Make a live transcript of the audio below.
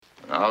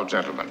Now,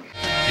 gentlemen.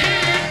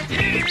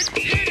 The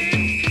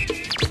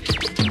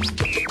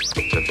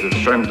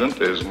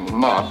defendant is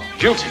not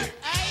guilty.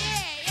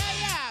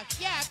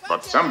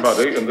 But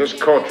somebody in this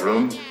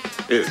courtroom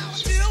is.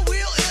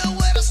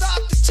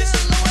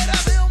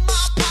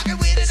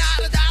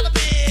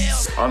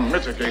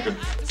 Unmitigated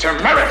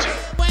temerity.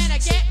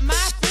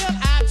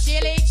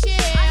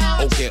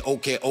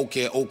 Okay.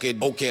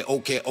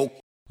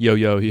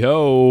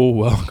 Yo.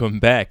 Welcome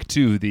back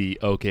to the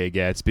OK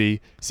Gatsby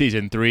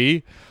Season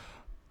 3.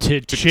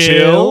 To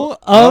Chill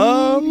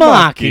A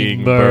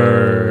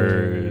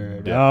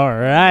Mockingbird. All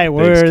right.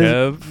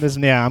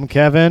 I'm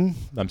Kevin.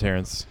 I'm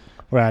Terrence.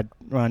 We're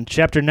on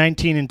Chapter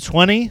 19 and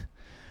 20.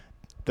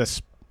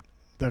 The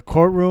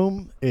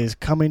courtroom is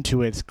coming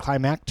to its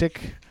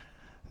climactic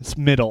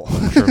middle.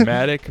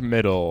 Dramatic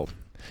middle.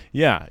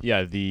 Yeah.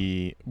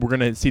 We're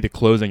gonna see the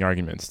closing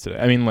arguments today.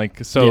 I mean,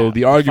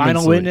 the arguments.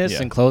 Final witness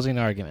and closing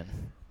argument.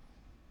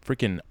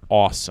 Freaking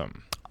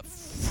awesome.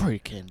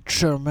 Freaking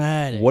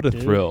traumatic. What a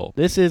dude. thrill.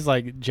 This is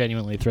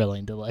genuinely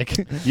thrilling to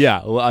Yeah,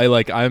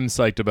 I'm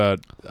psyched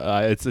about.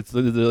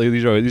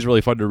 These are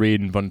really fun to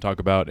read and fun to talk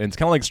about, and it's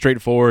kind of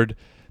straightforward.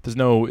 There's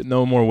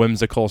no more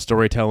whimsical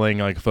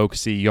storytelling,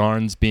 folksy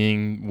yarns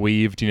being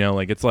weaved.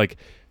 It's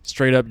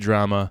straight up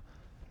drama.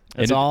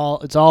 It's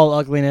all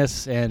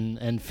ugliness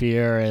and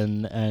fear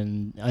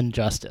and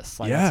injustice.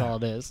 That's all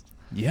it is.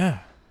 Yeah.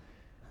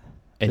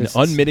 And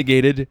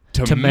unmitigated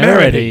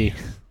temerity.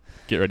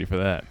 Get ready for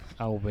that.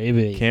 Oh,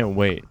 baby. Can't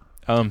wait.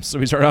 So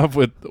we start off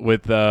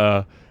with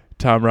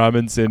Tom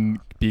Robinson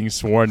being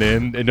sworn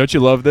in. And don't you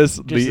love this?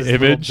 Just the this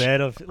image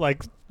little bit of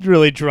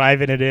really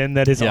driving it in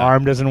that his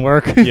arm doesn't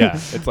work. Yeah.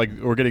 It's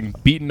we're getting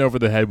beaten over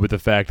the head with the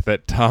fact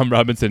that Tom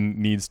Robinson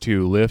needs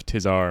to lift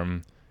his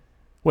arm.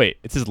 Wait,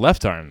 it's his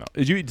left arm, though.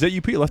 Is that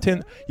you put your left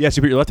hand? Yes,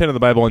 you put your left hand on the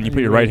Bible and you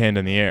put your right hand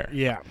in the air.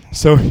 Yeah.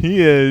 So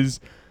he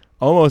is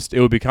almost, it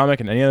would be comic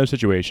in any other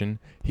situation,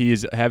 he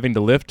is having to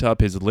lift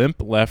up his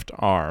limp left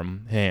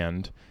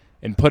hand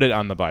and put it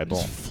on the Bible.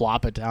 Just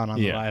flop it down on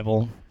the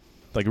Bible.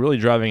 Really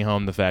driving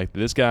home the fact that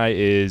this guy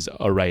is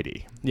a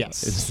righty. Yes.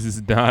 This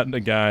is not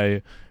a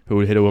guy who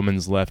would hit a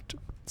woman's left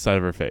side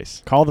of her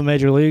face. Call the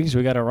major leagues.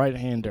 We got a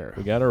right-hander.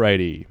 We got a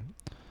righty.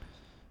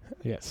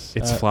 Yes.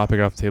 It's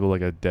flopping off the table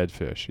like a dead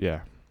fish.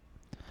 Yeah.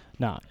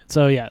 No.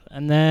 So,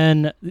 and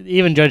then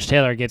even Judge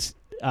Taylor gets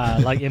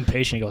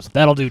impatient. He goes,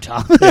 "That'll do,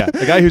 Tom." Yeah,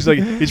 the guy who's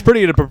he's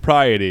pretty into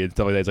propriety and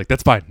stuff like that. He's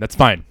that's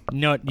fine.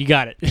 No, you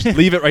got it. Just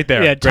leave it right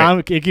there. Yeah,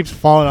 Tom, it keeps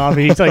falling off.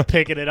 He's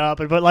picking it up.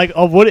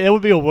 But it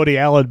would be a Woody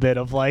Allen bit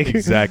of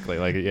Exactly,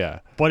 yeah.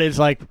 But it's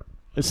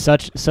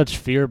such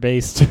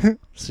fear-based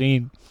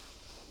scene.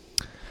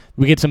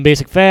 We get some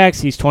basic facts.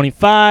 He's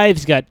 25.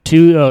 He's got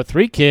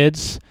 3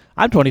 kids.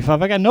 I'm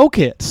 25. I got no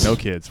kids. No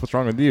kids. What's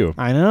wrong with you?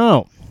 I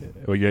know.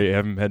 Well, you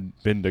haven't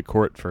been to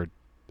court for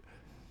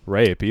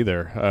rape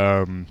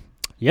either.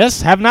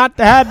 Yes, have not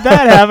had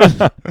that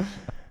happen.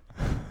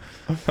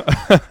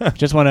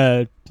 Just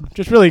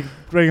really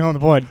bring home the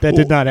point. That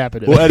did not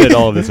happen. We'll edit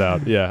all of this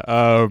out.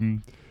 Yeah.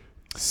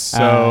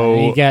 So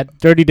he got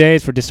 30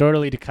 days for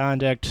disorderly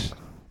conduct.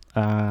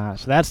 So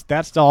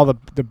that's all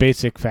the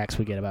basic facts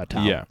we get about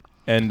Tom. Yeah.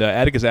 And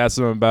Atticus asks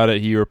him about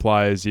it. He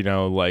replies,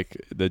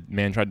 the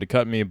man tried to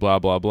cut me, blah,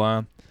 blah,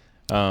 blah.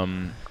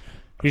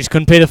 He just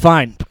couldn't pay the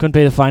fine. Couldn't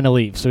pay the fine to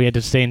leave, so he had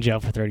to stay in jail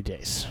for 30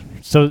 days.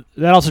 So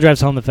that also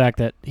drives home the fact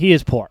that he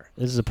is poor.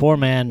 This is a poor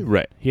man.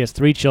 Right. He has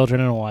 3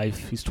 children and a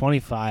wife. He's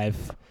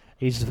 25.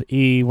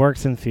 He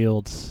works in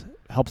fields,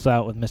 helps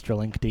out with Mr.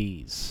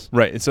 Linkdees.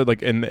 Right. And so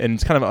and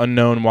it's kind of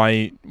unknown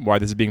why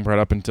this is being brought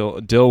up until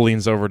Dill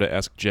leans over to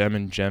ask Jem,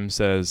 and Jem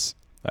says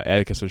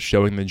Atticus was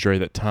showing the jury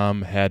that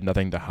Tom had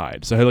nothing to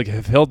hide. So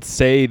if he'll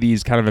say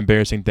these kind of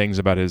embarrassing things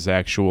about his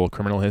actual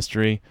criminal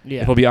history,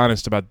 if he'll be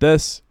honest about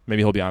this,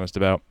 maybe he'll be honest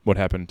about what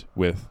happened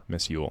with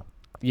Miss Yule.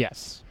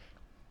 Yes.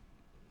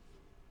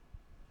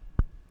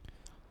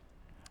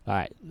 All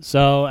right.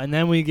 So, and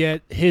then we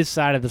get his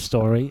side of the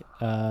story,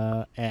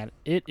 and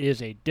it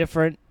is a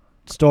different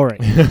story.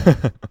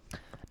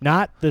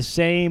 Not the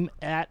same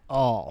at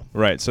all.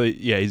 Right. So,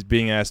 he's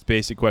being asked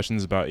basic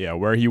questions about,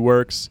 where he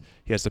works.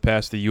 He has to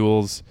pass the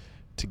Yules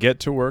to get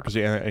to work. Is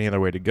there any other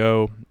way to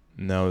go?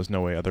 No, there's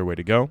no other way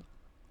to go.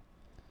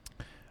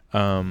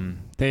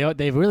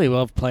 They really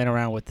love playing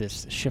around with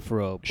this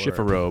chifforobe.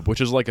 Chifforobe, which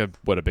is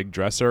a big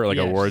dresser, a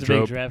wardrobe. It's a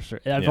big dresser.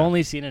 I've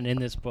only seen it in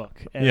this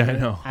book. And, I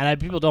know. And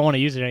people don't want to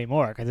use it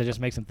anymore because it just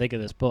makes them think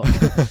of this book.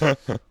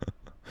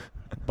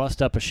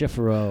 Bust up a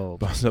chifforobe.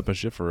 Bust up a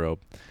chifforobe.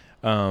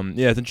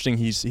 It's interesting.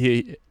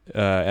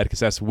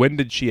 Atticus asks, when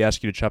did she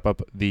ask you to chop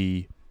up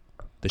the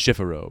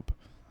chifforobe?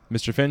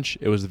 Mr. Finch,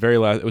 it was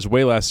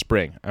way last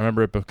spring. I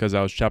remember it because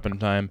I was chopping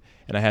time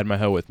and I had my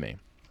hoe with me.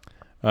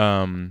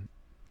 And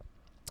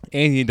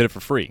he did it for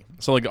free.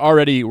 So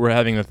already we're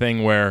having the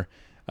thing where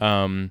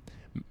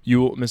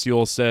Miss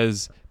Yule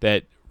says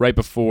that right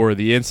before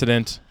the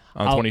incident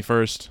on the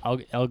 21st.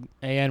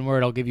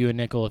 I'll give you a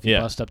nickel if you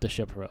bust up the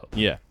chifforobe.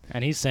 Yeah.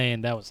 And he's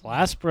saying that was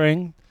last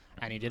spring.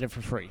 And he did it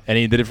for free.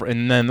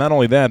 And then not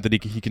only that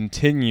he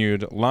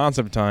continued lots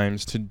of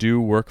times to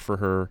do work for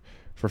her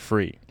for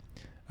free.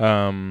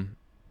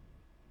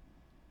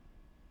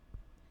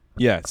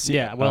 Yeah. See,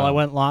 Yeah, well, I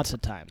went lots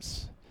of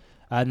times.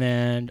 And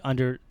then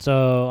under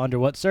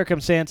what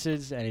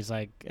circumstances? And he's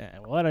like,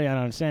 what? I don't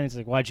understand. He's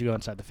like, why'd you go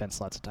inside the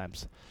fence lots of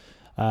times?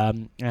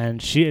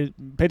 And she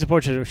paints a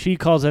portrait of, she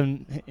calls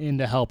him in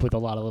to help with a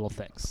lot of little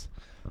things.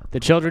 The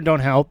children don't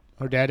help.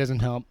 Her dad doesn't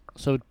help.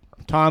 So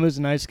Tom is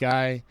a nice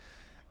guy.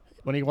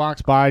 When he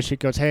walks by, she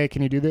goes, hey,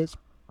 can you do this?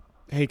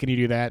 Hey, can you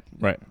do that?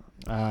 Right.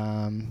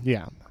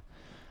 Yeah.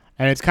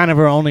 And it's kind of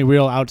her only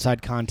real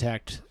outside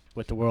contact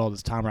with the world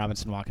is Tom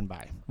Robinson walking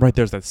by. Right.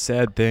 There's that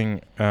sad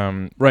thing.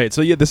 Right.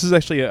 So yeah, this is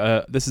actually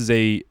a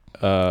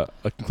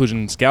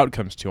conclusion Scout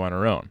comes to on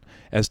her own.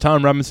 As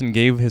Tom Robinson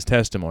gave his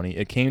testimony,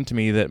 it came to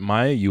me that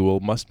Maya Ewell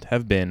must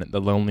have been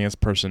the loneliest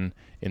person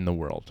in the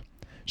world.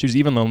 She was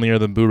even lonelier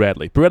than Boo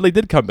Radley. Boo Radley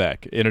did come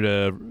back in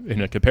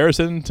a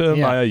comparison to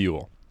Maya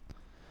Ewell.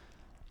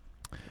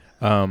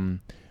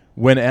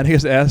 When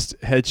Atticus asked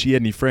had she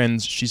any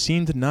friends, she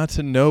seemed not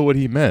to know what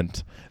he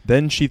meant.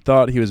 Then she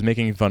thought he was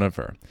making fun of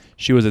her.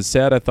 She was as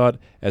sad, I thought,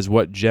 as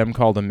what Jem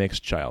called a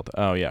mixed child.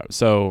 Oh yeah.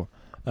 So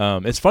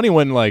it's funny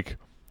when like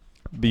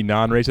the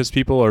non-racist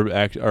people are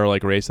like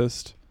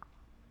racist.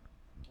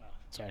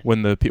 Sorry.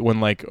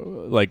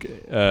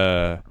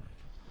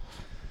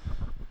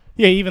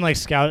 Yeah, even like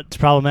Scout's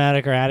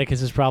problematic or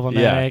Atticus is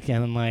problematic,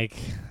 and like,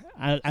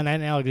 and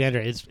then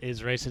Alexandra is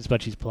racist,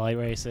 but she's polite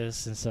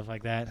racist and stuff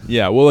like that.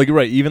 Yeah, well, like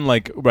even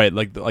like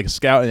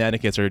Scout and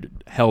Atticus are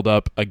held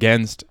up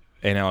against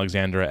Aunt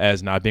Alexandra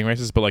as not being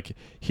racist, but like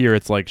here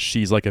it's like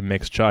she's like a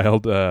mixed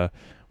child.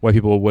 White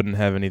people wouldn't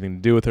have anything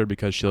to do with her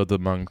because she lived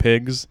among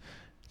pigs.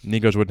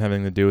 Negroes wouldn't have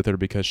anything to do with her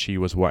because she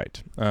was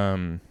white.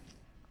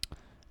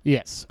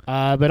 Yes,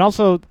 but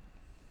also,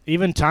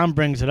 even Tom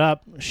brings it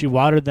up. She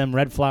watered them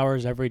red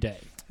flowers every day.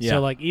 Yeah. So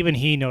like even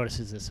he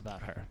notices this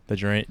about her. The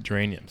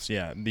geraniums.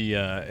 Yeah.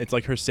 It's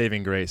like her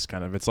saving grace,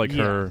 kind of. It's like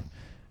her.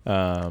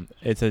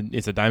 It's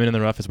a diamond in the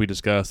rough, as we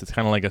discussed. It's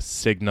kind of like a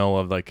signal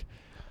of like.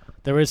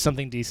 There is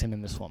something decent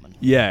in this woman.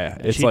 Yeah,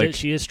 it's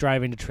she is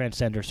striving to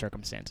transcend her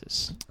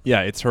circumstances.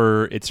 Yeah, it's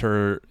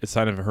a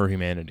sign of her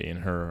humanity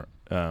and her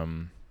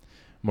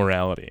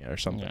morality or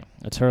something. Yeah,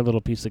 it's her little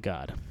piece of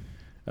God.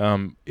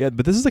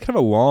 But this is like kind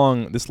of a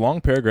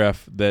long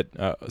paragraph that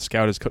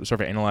Scout is sort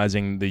of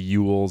analyzing the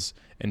Ewells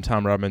and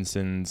Tom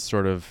Robinson's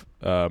sort of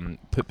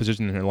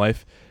position in her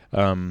life.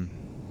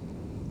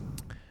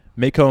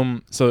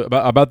 Maycomb. So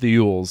about the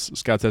Ewells,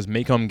 Scott says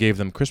Maycomb gave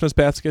them Christmas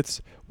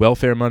baskets,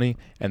 welfare money,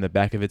 and the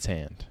back of its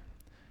hand.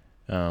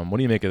 What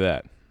do you make of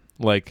that?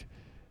 Like,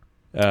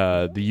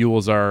 the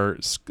Ewells are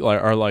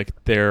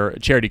like their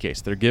charity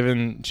case. They're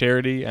given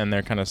charity and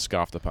they're kind of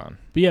scoffed upon.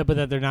 But yeah, but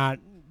that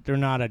they're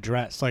not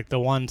addressed. Like the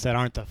ones that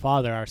aren't the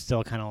father are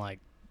still kind of like,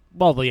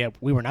 well, yeah,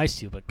 we were nice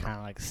to you, but kind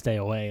of like stay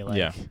away. Like,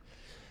 yeah.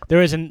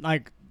 There isn't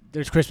like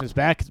there's Christmas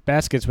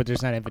baskets, but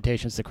there's not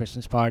invitations to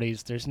Christmas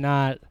parties. There's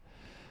not.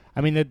 I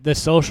mean, the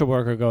social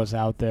worker goes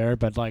out there,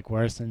 but like,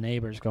 where's the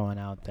neighbors going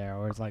out there?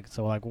 Or it's like,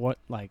 so like what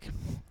like.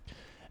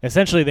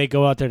 Essentially, they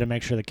go out there to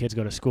make sure the kids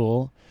go to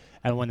school,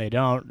 and when they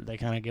don't, they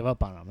kind of give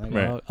up on them. They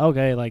go,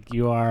 okay, like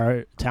you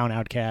are town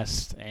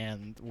outcasts,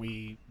 and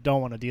we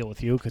don't want to deal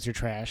with you because you're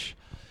trash.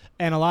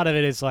 And a lot of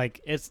it is like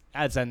it's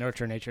that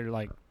nurture nature,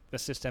 like the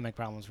systemic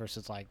problems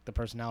versus like the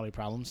personality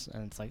problems.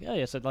 And it's like, oh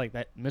yeah, so like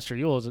that Mr.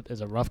 Ewell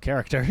is a rough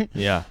character.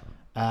 Yeah.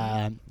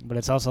 But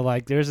it's also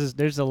like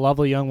there's a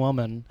lovely young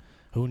woman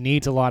who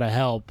needs a lot of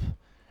help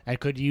and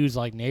could use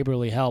like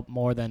neighborly help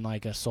more than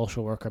like a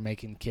social worker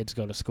making kids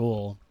go to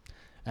school.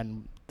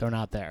 And they're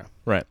not there.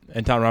 Right.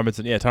 And Tom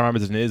Robinson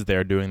is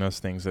there doing those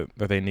things that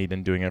they need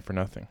and doing it for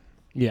nothing.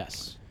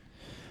 Yes.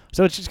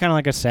 So it's just kind of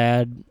like a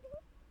sad.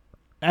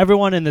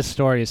 Everyone in this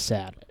story is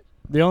sad.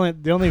 The only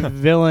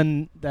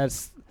villain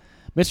that's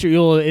Mr.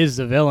 Ewell is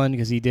the villain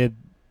because he did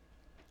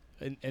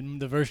in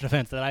the version of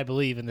events that I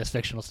believe in this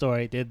fictional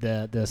story did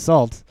the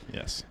assault.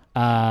 Yes.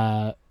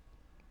 But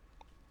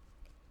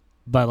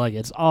like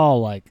it's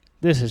all like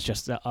this is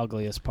just the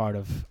ugliest part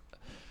of.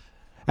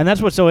 And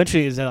that's what's so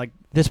interesting is that like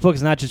this book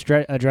is not just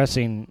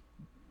addressing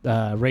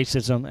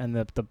racism and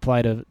the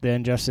plight of the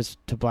injustice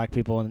to black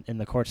people in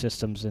the court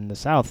systems in the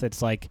South.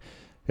 It's like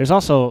there's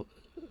also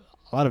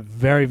a lot of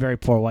very, very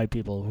poor white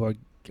people who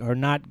are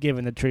not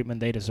given the treatment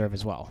they deserve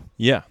as well.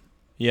 Yeah,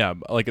 yeah.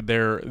 Like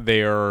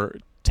they are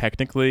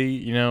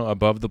technically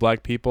above the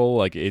black people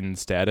like in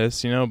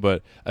status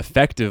but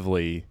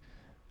effectively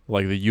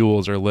like the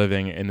Ewells are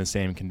living in the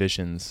same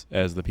conditions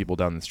as the people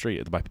down the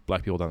street, the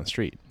black people down the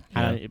street.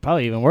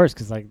 Probably even worse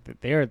because like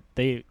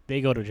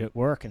they go to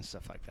work and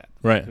stuff like that.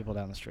 Right, people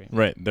down the street.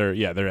 Right,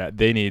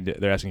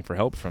 they're asking for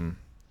help from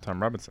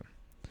Tom Robinson.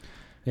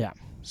 Yeah.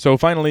 So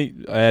finally,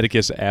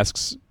 Atticus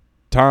asks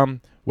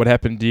Tom, "What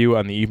happened to you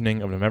on the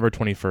evening of November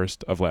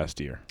 21st of last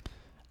year?"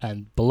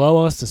 And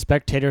below us, the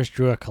spectators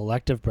drew a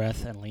collective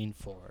breath and leaned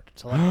forward.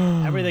 So like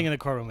everything in the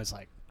courtroom is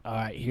like, "All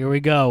right, here we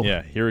go."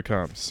 Yeah, here it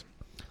comes.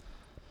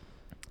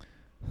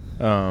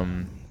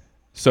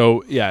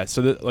 So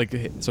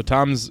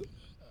Tom's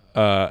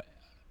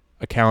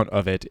account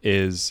of it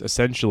is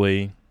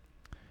essentially,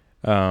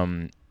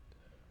 Tom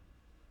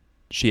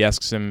she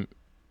asks him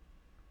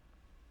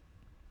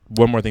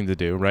one more thing to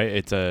do, right?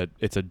 It's a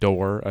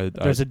door.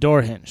 There's a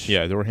door hinge.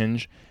 Yeah, door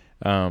hinge.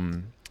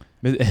 And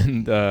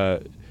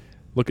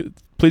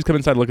please come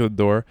inside and look at the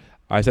door.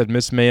 I said,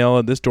 Miss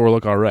Mayella, this door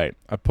look all right.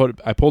 I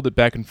pulled it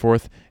back and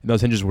forth, and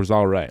those hinges was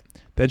all right.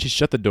 Then she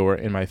shut the door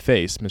in my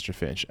face, Mr.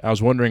 Finch. I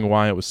was wondering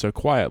why it was so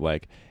quiet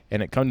like,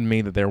 and it come to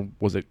me that there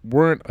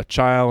weren't a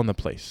child in the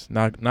place,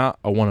 not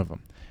a one of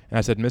them. And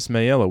I said, Miss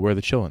Mayella, where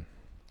the chillin'?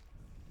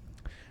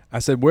 I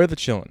said, where the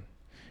chillin'?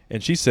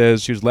 And she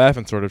says, she was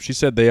laughing sort of. She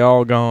said they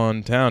all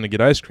gone town to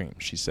get ice cream,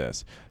 she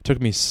says. Took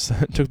me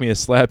a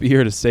slap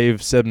ear to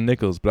save 7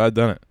 nickels, but I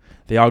done it.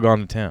 They all gone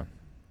to town.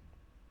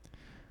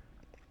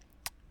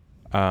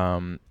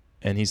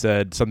 And he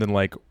said something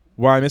like,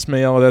 why, Miss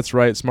Mayella, that's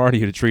right, smart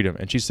of you to treat him.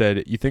 And she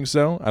said, you think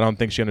so? I don't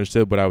think she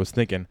understood what I was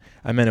thinking.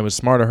 I meant it was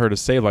smart of her to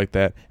say like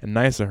that and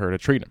nice of her to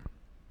treat him.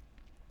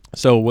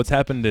 So what's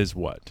happened is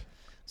what?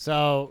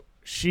 So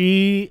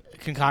she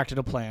concocted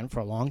a plan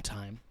for a long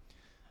time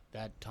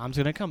that Tom's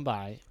going to come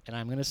by and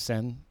I'm going to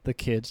send the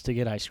kids to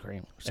get ice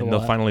cream. So and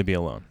they'll finally be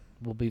alone.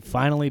 We'll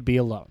finally be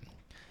alone.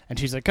 And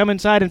she's like, come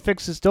inside and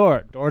fix this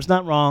door. Door's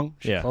not wrong.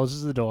 She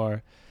closes the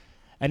door.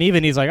 And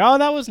even he's like, oh,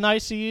 that was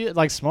nice of you,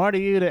 like smart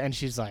of you. And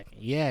she's like,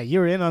 yeah,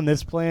 you're in on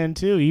this plan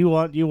too. You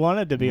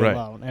wanted to be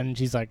alone. And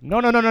she's like, no.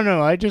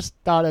 I just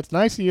thought it's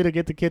nice of you to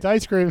get the kids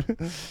ice cream.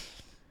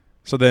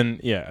 So then,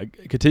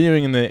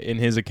 continuing in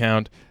his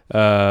account,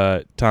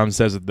 Tom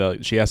says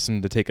that she asked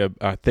him to take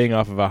a thing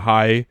off of a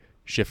high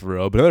shift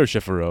robe, another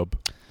shift robe,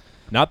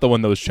 not the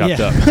one that was chopped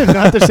up.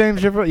 Not the same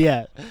shift robe.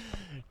 Yeah.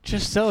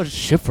 Just so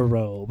shiffer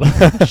robe.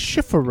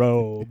 Shiffer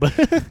robe.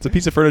 It's a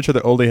piece of furniture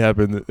that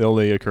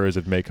only occurs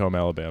in Macomb,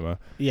 Alabama.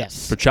 Yes.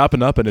 It's for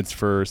chopping up, and it's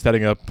for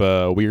setting up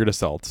weird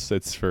assaults.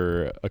 It's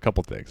for a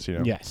couple things, you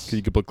know. Yes.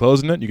 You could put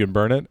clothes in it, you can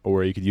burn it,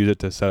 or you could use it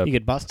to set up. You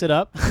could bust it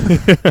up.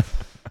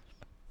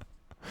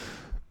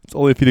 It's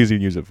only a few things you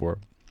can use it for.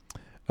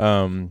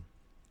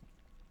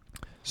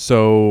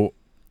 So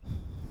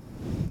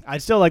I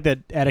still like that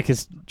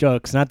Atticus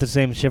jokes. Not the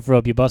same shift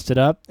rope. You busted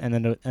up, and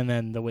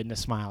then the witness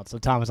smiled. So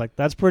Tom was like,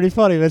 "That's pretty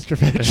funny, Mr.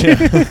 Finch."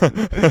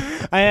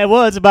 I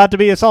was about to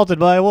be assaulted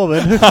by a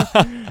woman,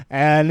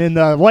 and in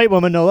the white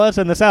woman, no less,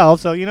 in the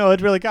South. So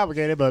it's really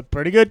complicated, but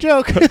pretty good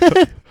joke.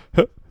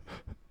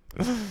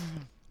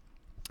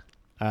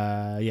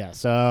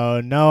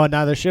 So no,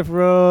 another shift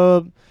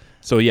rope.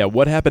 So,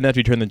 what happened after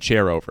you turned the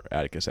chair over,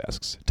 Atticus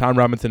asks. Tom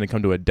Robinson had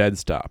come to a dead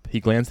stop. He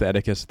glanced at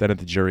Atticus, then at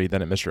the jury,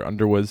 then at Mr.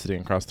 Underwood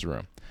sitting across the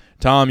room.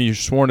 Tom, you've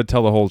sworn to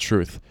tell the whole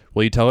truth.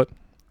 Will you tell it?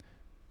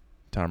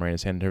 Tom ran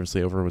his hand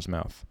nervously over his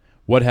mouth.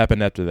 What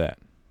happened after that?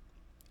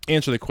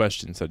 Answer the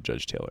question, said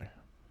Judge Taylor.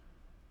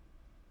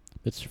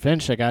 Mr.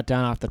 Finch, I got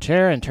down off the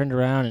chair and turned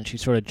around, and she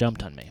sort of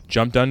jumped on me.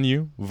 Jumped on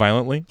you?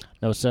 Violently?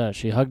 No, sir.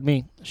 She hugged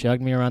me. She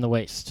hugged me around the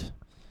waist.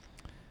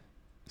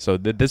 So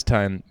this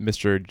time,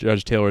 Mr.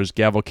 Judge Taylor's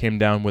gavel came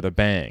down with a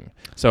bang.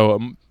 So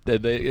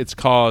it's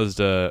caused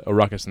a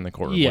ruckus in the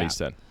courtroom, what he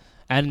said.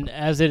 And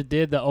as it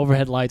did, the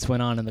overhead lights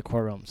went on in the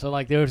courtroom. So,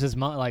 there was this,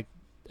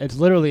 it's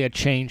literally a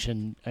change,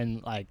 and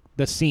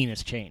the scene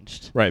has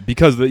changed. Right,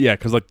 because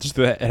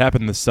it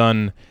happened, the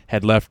sun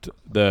had left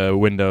the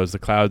windows, the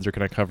clouds are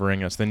kind of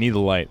covering us, they need the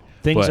light.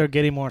 Things are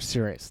getting more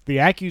serious. The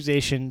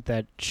accusation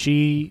that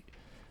she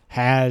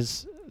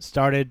has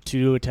started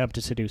to attempt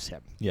to seduce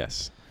him.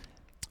 Yes.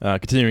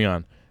 Continuing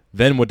on.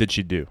 Then what did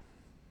she do?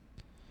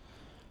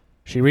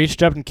 She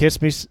reached up and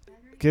kissed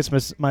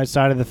my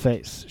side of the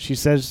face. She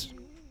says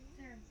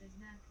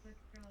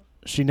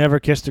she never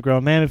kissed a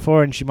grown man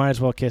before, and she might as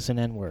well kiss an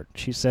N-word.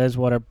 She says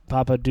what her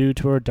papa do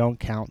to her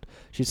don't count.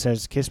 She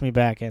says, kiss me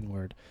back,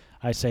 N-word.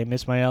 I say,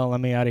 Miss Mayella,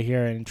 let me out of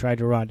here, and tried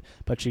to run,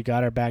 but she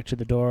got her back to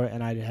the door,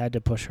 and I had to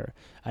push her.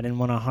 I didn't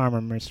want to harm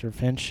her, Mr.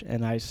 Finch,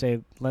 and I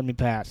say, let me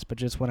pass. But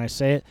just when I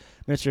say it,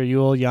 Mr.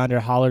 Ewell yonder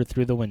hollered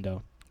through the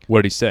window. What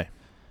did he say?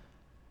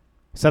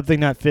 Something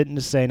not fitting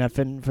to say, not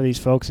fitting for these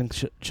folks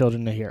and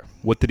children to hear.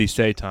 What did he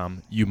say,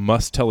 Tom? You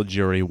must tell a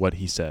jury what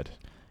he said.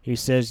 He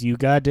says, you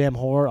goddamn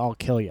whore, I'll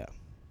kill you.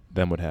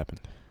 Then what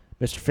happened?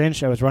 Mr.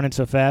 Finch, I was running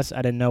so fast,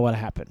 I didn't know what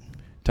happened.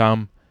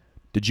 Tom,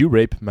 did you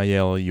rape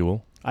Mayella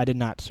Ewell? I did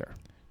not, sir.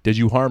 Did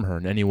you harm her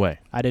in any way?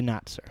 I did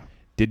not, sir.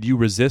 Did you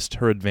resist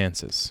her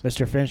advances?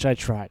 Mr. Finch, I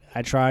tried.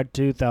 I tried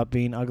to without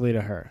being ugly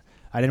to her.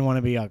 I didn't want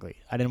to be ugly.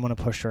 I didn't want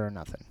to push her or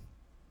nothing.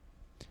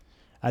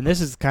 And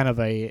this is kind of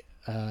a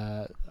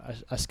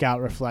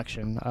scout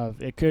reflection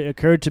of it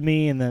occurred to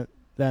me that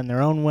in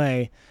their own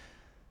way,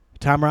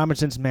 Tom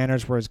Robinson's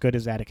manners were as good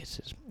as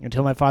Atticus's.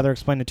 Until my father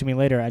explained it to me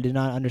later, I did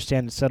not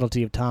understand the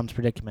subtlety of Tom's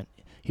predicament.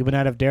 He would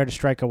not have dared to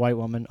strike a white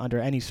woman under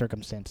any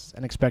circumstances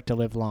and expect to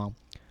live long.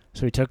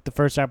 So he took the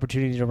first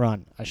opportunity to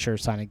run, a sure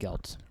sign of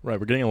guilt. Right,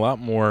 we're getting a lot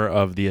more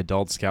of the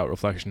adult scout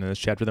reflection in this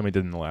chapter than we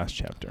did in the last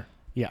chapter.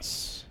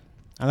 Yes.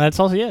 And that's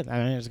also it. I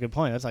mean, it's a good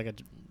point. That's like a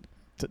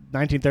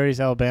 1930s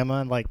Alabama,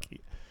 and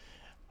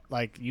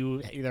like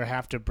you either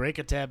have to break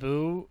a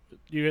taboo,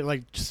 you're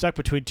like stuck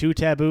between two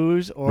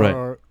taboos,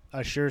 or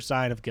a sure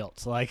sign of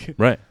guilt.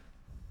 Right.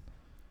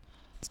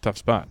 It's a tough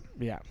spot.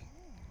 Yeah.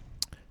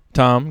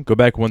 Tom, go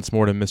back once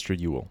more to Mr.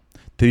 Ewell.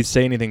 Did he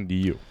say anything to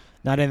you?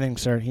 Not anything,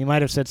 sir. He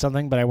might have said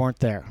something, but I weren't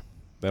there.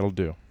 That'll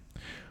do.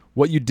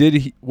 What you did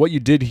hear.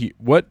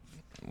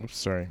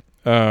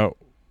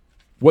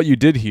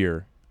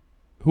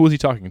 Who was he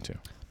talking to?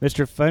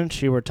 Mr.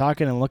 Finch, you were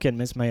talking and looking at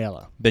Miss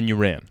Mayella. Then you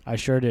ran. I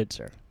sure did,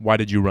 sir. Why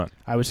did you run?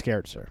 I was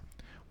scared, sir.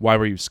 Why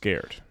were you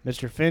scared?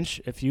 Mr. Finch,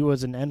 if you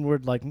was an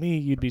N-word like me,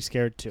 you'd be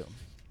scared too.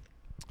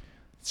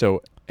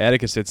 So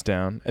Atticus sits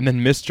down, and then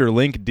Mr.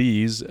 Link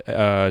D's,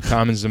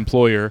 Tom's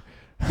employer,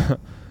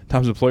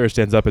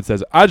 stands up and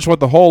says, "I just want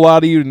the whole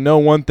lot of you to know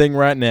one thing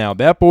right now.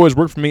 That boy's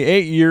worked for me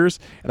 8 years,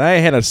 and I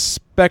ain't had a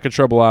speck of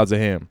trouble odds of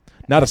him.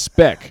 Not a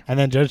speck." And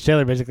then Judge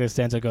Taylor basically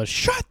stands up and goes,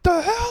 "Shut the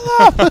hell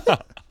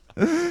up!"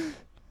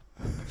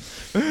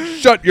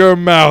 Shut your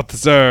mouth,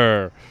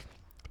 sir.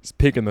 It's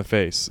pink in the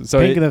face. So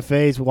Pink in the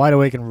face, wide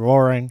awake and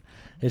roaring.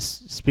 His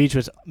speech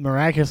was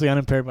miraculously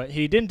unimpaired, but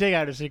he didn't take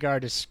out a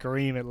cigar to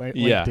scream at Link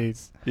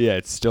D's. Yeah,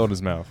 it's still in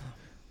his mouth.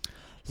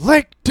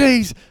 Link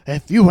D's,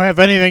 if you have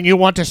anything you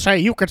want to say,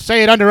 you can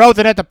say it under oath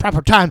and at the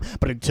proper time.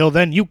 But until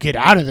then, you get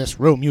out of this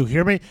room. You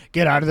hear me?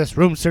 Get out of this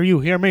room, sir.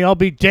 You hear me? I'll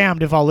be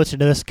damned if I'll listen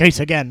to this case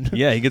again.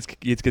 Yeah, he gets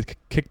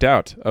kicked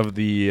out of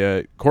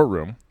the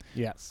courtroom.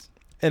 Yes.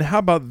 And how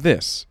about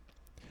this?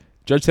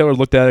 Judge Taylor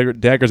looked at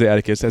daggers at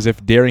Atticus as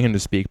if daring him to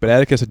speak, but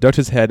Atticus had ducked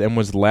his head and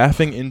was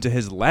laughing into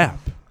his lap.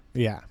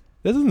 Yeah.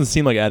 That doesn't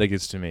seem like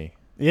Atticus to me.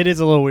 It is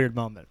a little weird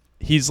moment.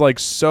 He's like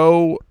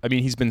so... I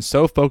mean, he's been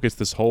so focused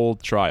this whole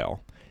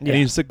trial. Yeah. And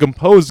he's a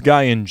composed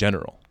guy in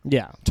general.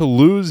 Yeah. To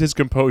lose his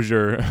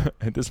composure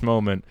at this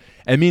moment,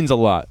 it means a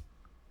lot.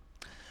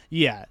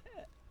 Yeah.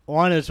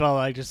 One is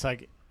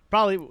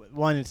probably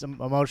one is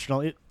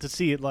emotional to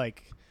see it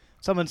like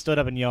someone stood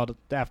up and yelled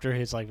after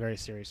his like very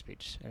serious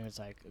speech, and it's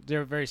like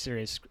they're a very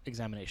serious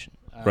examination.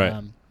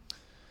 Right.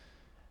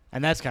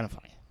 And that's kind of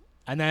funny.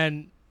 And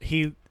then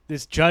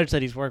this judge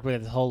that he's worked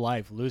with his whole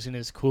life, losing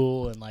his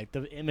cool, and like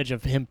the image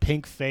of him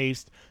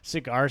pink-faced,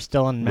 cigar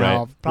still in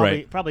mouth,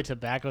 probably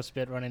tobacco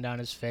spit running down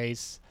his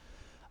face,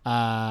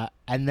 and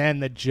then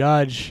the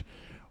judge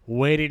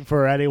waiting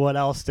for anyone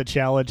else to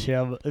challenge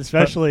him,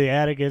 especially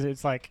Atticus.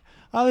 It's like,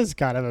 oh, this is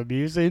kind of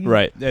amusing,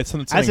 right? It's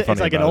something funny it's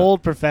like an about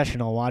old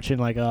professional watching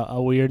like a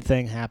weird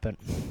thing happen.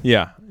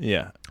 Yeah.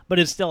 But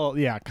it's still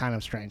kind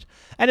of strange,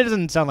 and it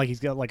doesn't sound like he's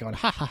going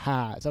ha ha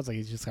ha. It sounds like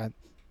he's just kind of.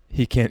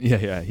 He can't.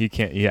 He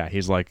can't. Yeah,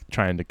 he's like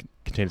trying to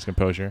contain his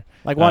composure,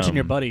 like watching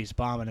your buddies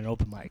bomb in an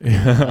open mic.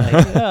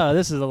 Like,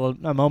 this is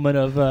a moment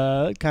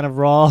of kind of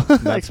raw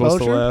not exposure.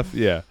 Supposed to laugh.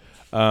 Yeah.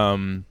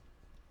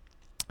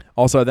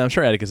 Also, I'm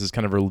sure Atticus is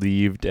kind of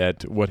relieved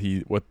at what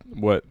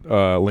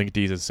Link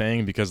D's is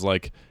saying, because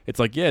like it's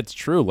like, yeah, it's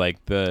true.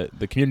 Like the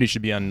community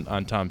should be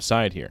on Tom's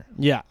side here.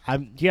 Yeah,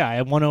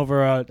 I won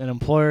over an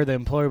employer. The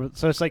employer,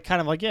 so it's like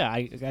kind of like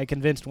I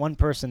convinced one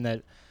person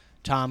that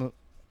Tom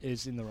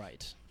is in the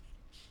right.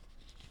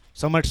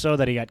 So much so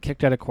that he got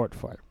kicked out of court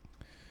for it.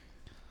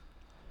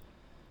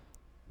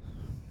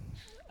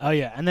 Oh,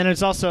 yeah. And then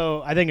it's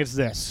also, I think it's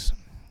this.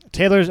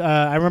 Taylor's,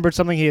 I remembered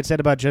something he had said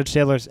about Judge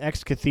Taylor's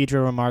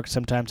ex-cathedra remarks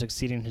sometimes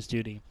exceeding his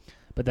duty,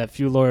 but that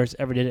few lawyers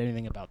ever did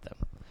anything about them.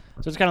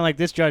 So it's kind of like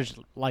this judge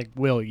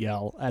will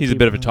yell at He's people. a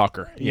bit of a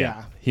talker.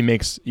 Yeah. He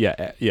makes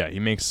he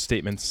makes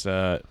statements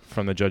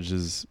from the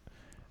judge's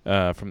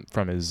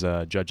from his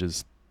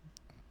judge's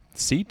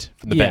seat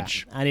from the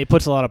bench, and he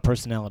puts a lot of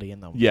personality in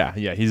them. Yeah,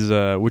 he's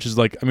which is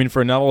like, I mean,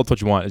 for a novel, that's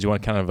what you want. Is you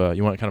want kind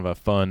of a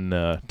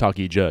fun,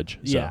 talky judge.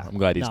 So yeah, I'm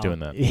glad he's doing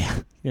that. Yeah,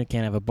 you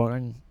can't have a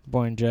boring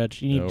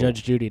judge. You need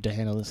Judge Judy to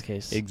handle this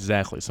case.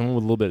 Exactly, someone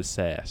with a little bit of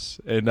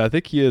sass, and I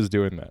think he is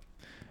doing that.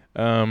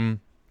 So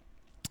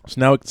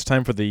now it's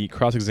time for the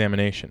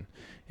cross-examination,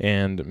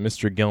 and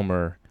Mr.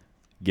 Gilmer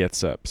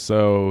gets up.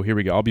 So here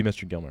we go. I'll be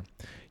Mr. Gilmer.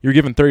 You're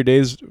given 30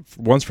 days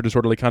once for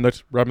disorderly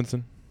conduct,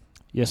 Robinson.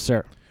 Yes,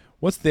 sir.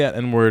 What's that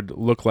N-word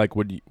look like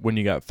when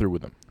you got through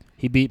with him?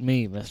 He beat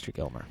me, Mr.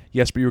 Gilmer.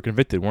 Yes, but you were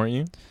convicted, weren't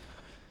you?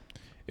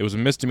 It was a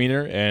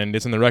misdemeanor, and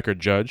it's in the record,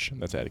 Judge.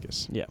 That's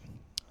Atticus. Yeah.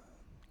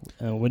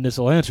 Witness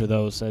will answer,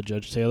 though, said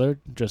Judge Taylor,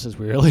 just as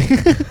wearily.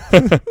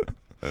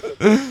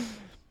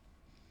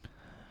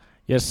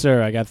 Yes,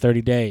 sir, I got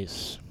 30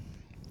 days.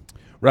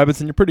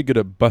 Robinson, you're pretty good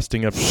at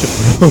busting up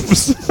ship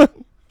ropes.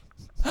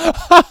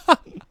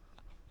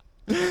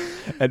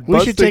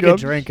 We should take a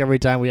drink every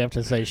time we have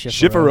to say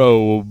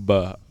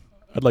shifferobe.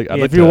 I'd like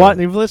if you're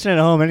listening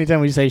at home,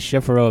 anytime we say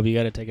shifferobe, you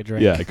got to take a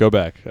drink. Yeah, go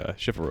back.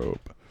 Shifferobe.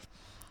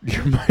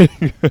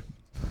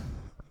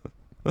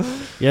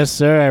 Yes,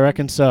 sir, I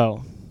reckon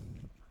so.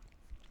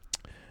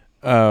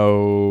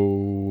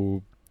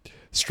 Oh,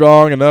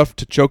 strong enough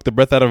to choke the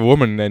breath out of a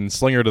woman and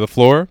sling her to the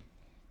floor?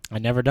 I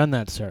never done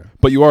that, sir.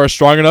 But you are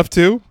strong enough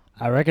to?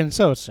 I reckon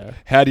so, sir.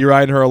 Had you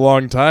eyed her a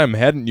long time,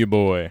 hadn't you,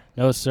 boy?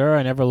 No, sir,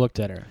 I never looked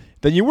at her.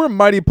 Then you were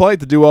mighty polite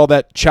to do all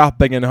that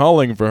chopping and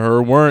hauling for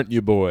her, weren't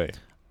you, boy?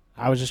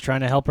 I was just trying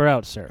to help her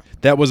out, sir.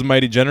 That was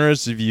mighty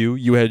generous of you.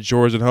 You had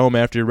chores at home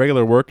after your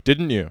regular work,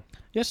 didn't you?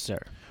 Yes, sir.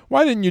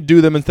 Why didn't you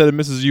do them instead of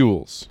Mrs.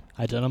 Ewell's?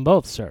 I done them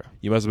both, sir.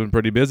 You must have been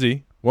pretty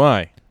busy.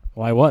 Why?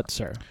 Why what,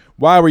 sir?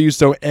 Why were you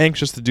so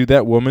anxious to do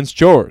that woman's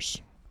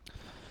chores?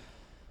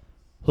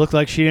 Looked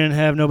like she didn't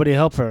have nobody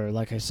help her,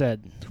 like I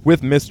said.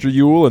 With Mr.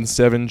 Yule and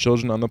 7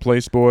 children on the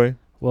place, boy.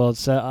 Well, it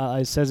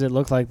says it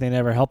looked like they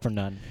never helped her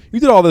none. You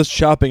did all this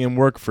shopping and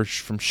work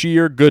from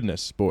sheer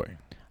goodness, boy.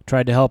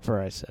 Tried to help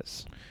her, I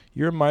says.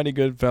 You're a mighty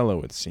good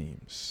fellow, it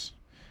seems.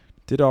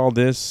 Did all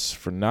this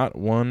for not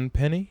 1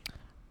 penny?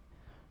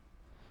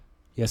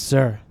 Yes,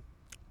 sir.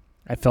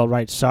 I felt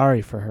right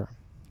sorry for her.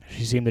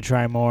 She seemed to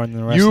try more than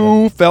the rest of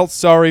You them. felt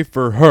sorry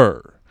for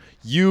her.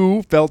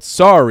 You felt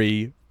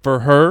sorry for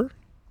her?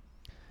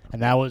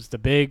 And that was the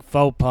big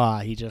faux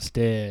pas he just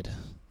did.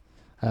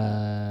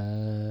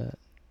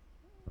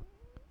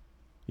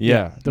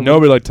 Yeah,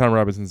 Nobody liked Tom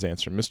Robinson's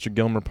answer. Mr.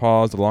 Gilmer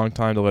paused a long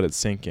time to let it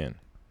sink in.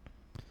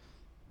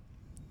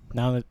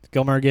 Now,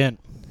 Gilmer again.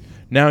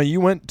 Now, you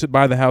went to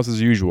buy the house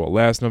as usual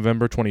last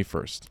November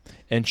 21st,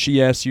 and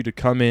she asked you to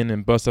come in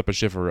and bust up a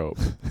shiver robe.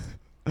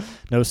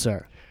 No,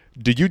 sir.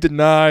 Do you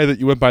deny that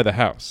you went by the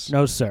house?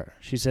 No, sir.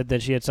 She said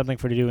that she had something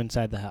for to do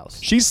inside the house.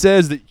 She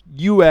says that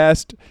you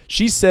asked.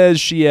 She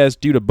says she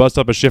asked you to bust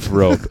up a shiver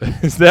robe.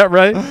 Is that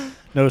right?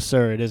 No,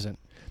 sir, it isn't.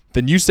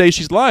 Then you say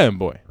she's lying,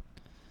 boy.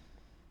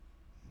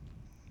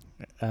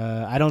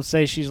 I don't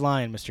say she's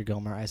lying, Mr.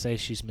 Gilmer. I say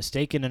she's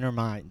mistaken in her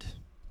mind.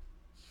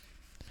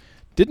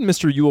 Didn't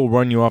Mr. Yule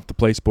run you off the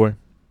place, boy?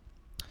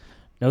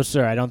 No,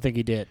 sir, I don't think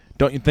he did.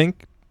 Don't you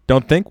think?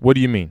 Don't think? What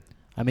do you mean?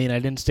 I mean, I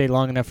didn't stay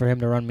long enough for him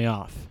to run me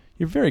off.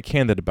 You're very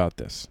candid about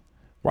this.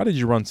 Why did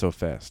you run so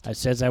fast? I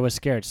says I was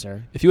scared,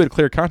 sir. If you had a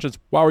clear conscience,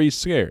 why were you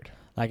scared?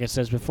 Like I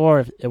says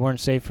before, it weren't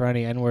safe for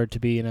any N-word to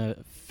be in a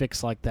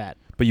fix like that.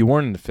 But you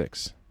weren't in the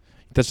fix.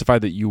 You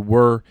testified that you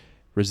were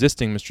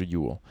resisting Mr.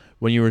 Yule.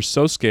 When you were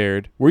so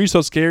scared, were you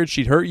so scared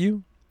she'd hurt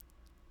you?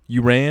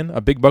 You ran,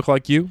 a big buck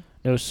like you?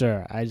 No,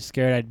 sir. I was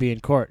scared I'd be in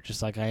court,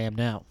 just like I am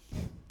now.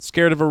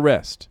 Scared of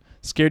arrest.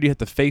 Scared you had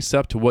to face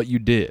up to what you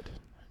did.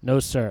 No,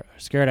 sir.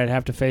 Scared I'd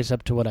have to face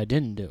up to what I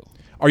didn't do.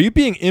 Are you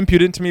being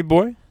impudent to me,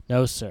 boy?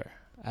 No, sir.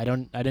 I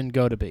didn't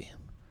go to be.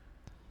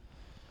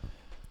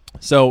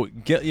 So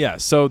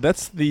so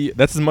that's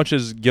as much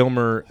as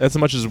Gilmer. That's as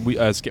much as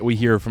we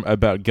hear from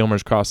about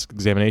Gilmer's cross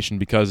examination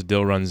because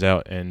Dill runs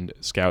out and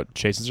Scout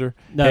chases her.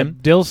 No, him.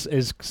 Dills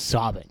is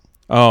sobbing,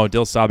 Oh,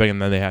 Dill's sobbing,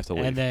 and then they have to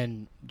leave. and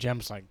then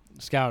Jem's like,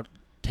 "Scout,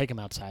 take him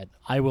outside.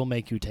 I will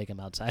make you take him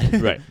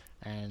outside." Right.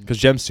 And Because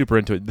Jem's super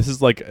into it. This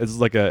is like it's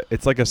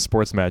like a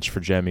sports match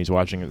for Jem. He's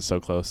watching it so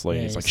closely.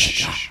 yeah, He's like, he's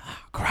shh.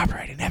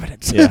 corroborating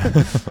evidence. Yeah.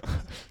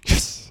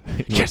 Yes.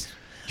 Yes. Yes.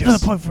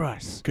 Another point for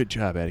us. Good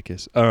job,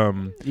 Atticus.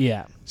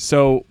 Yeah.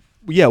 So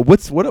yeah,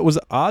 what was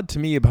odd to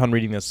me upon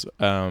reading this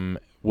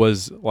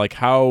was like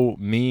how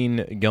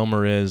mean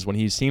Gilmer is when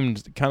he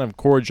seemed kind of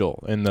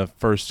cordial in the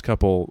first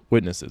couple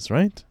witnesses,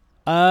 right?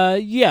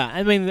 Yeah.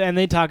 I mean, and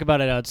they talk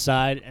about it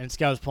outside. And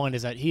Scout's point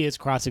is that he is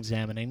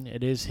cross-examining.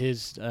 It is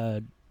his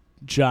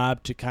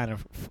job to kind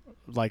of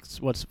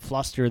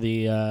fluster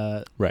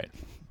the Right.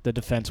 the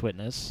defense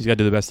witness. He's got to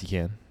do the best he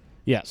can.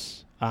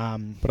 Yes.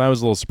 But I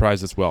was a little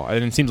surprised as well.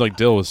 And it seems like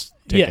Dill was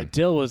taken. Yeah,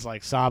 Dill was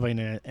like sobbing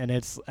in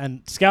it,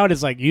 and Scout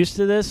is like used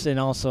to this, and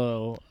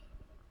also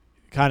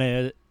kind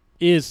of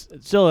is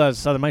still as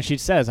Southern Mike Sheet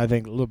says. I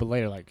think a little bit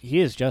later, like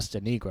he is just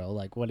a Negro.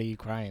 Like, what are you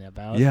crying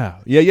about? Yeah.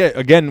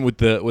 Again, with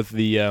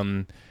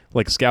the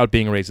like Scout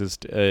being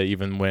racist,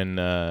 even when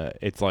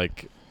it's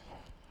like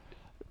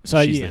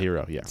so she's the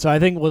hero. Yeah. So I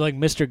think with like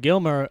Mr.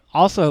 Gilmer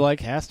also like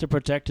has to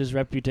protect his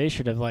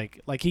reputation of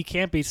like he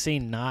can't be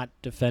seen not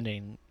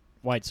defending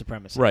white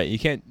supremacy. Right. You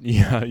can't.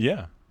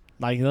 Yeah.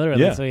 Like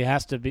literally. Yeah. So he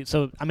has to be.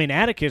 So I mean,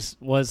 Atticus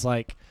was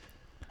like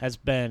has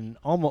been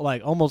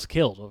almost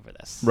killed over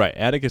this. Right.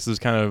 Atticus is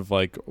kind of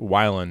like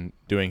Weiland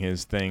doing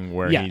his thing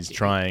where he's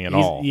trying at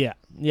all. Yeah.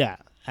 Yeah.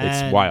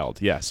 It's And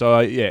wild. Yeah.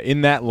 So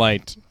in that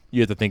light,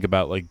 you have to think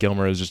about like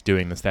Gilmer is just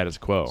doing the status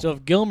quo. So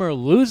if Gilmer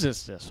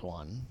loses this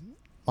one,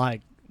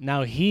 like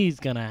now he's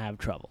gonna have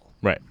trouble.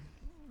 Right.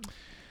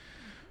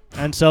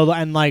 And so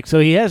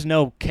he has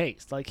no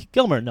case. Like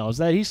Gilmer knows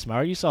that he's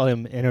smart. You saw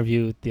him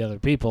interview the other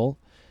people.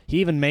 He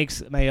even may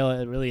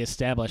really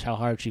establish how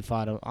hard she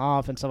fought him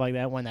off and stuff like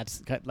that. When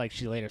that's like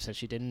she later said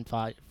she didn't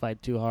fight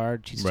too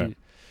hard. She's right.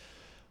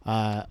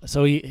 too.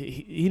 So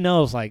he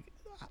knows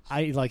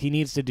he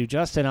needs to do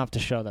just enough to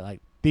show that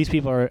like these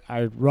people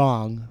are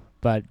wrong,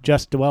 but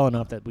just well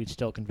enough that we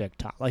still convict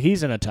Tom. Like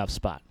he's in a tough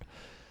spot.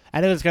 I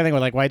think it's kind of thing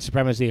where like white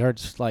supremacy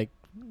hurts like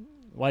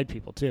white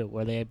people too,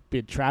 where they have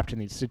been trapped in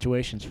these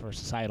situations for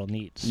societal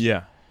needs.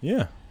 Yeah.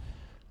 Yeah.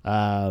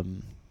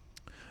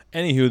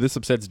 Anywho, this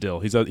upsets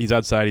Dill. He's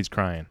outside. He's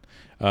crying.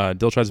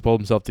 Dill tries to pull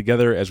himself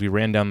together as we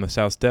ran down the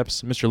south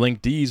steps. Mr.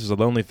 Link Dees was a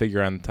lonely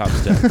figure on the top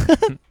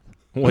step.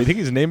 Well, you think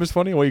his name is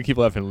funny? Why do you keep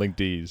laughing at Link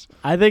Dees?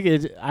 I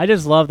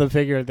just love the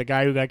figure of the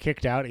guy who got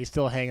kicked out. He's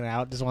still hanging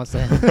out. Just wants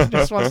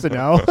to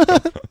know.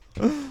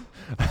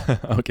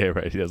 Okay,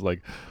 right. He does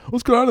like,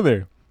 what's going on in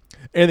there?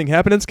 Anything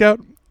happening, Scout?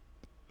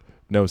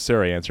 No,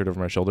 sir, I answered over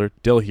my shoulder.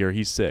 Dill here.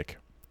 He's sick.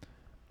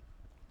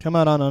 Come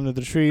out on under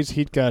the trees.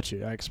 He'd got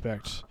you, I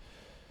expect.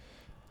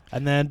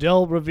 And then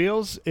Dill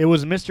reveals it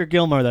was Mr.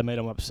 Gilmer that made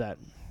him upset.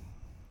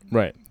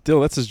 Right.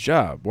 Dill, that's his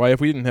job. Why, if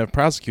we didn't have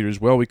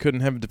prosecutors, well, we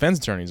couldn't have defense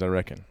attorneys, I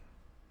reckon.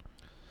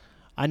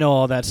 I know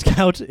all that,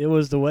 Scout. It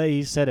was the way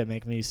he said it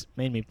made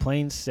me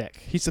plain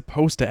sick. He's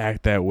supposed to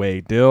act that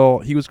way, Dill.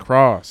 He was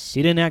cross.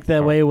 He didn't act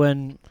that way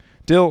when...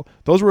 Dill,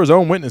 those were his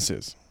own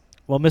witnesses.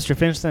 Well, Mr.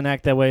 Finch didn't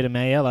act that way to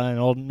Mayella and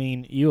old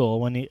mean Ewell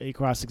when he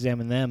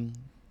cross-examined them.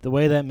 The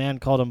way that man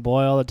called him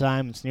boy all the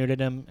time and sneered at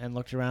him and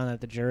looked around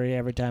at the jury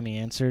every time he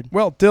answered.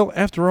 Well, Dill,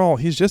 after all,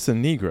 he's just a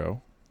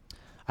Negro.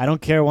 I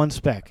don't care one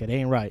speck. It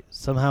ain't right.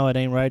 Somehow it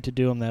ain't right to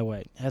do him that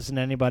way. Hasn't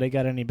anybody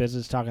got any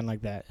business talking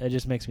like that? It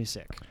just makes me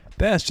sick.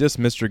 That's just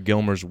Mr.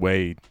 Gilmer's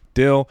way.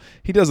 Dill,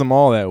 he does them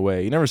all that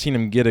way. You never seen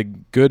him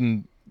get good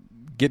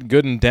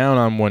and down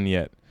on one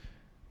yet.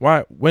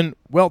 Why?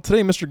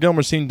 Today Mr.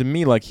 Gilmer seemed to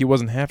me like he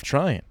wasn't half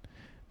trying.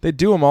 They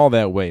do him all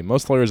that way.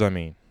 Most lawyers, I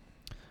mean.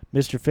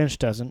 Mr. Finch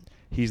doesn't.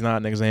 He's not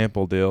an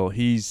example, Dill.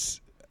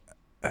 He's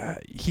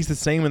the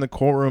same in the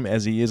courtroom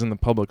as he is in the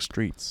public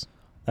streets.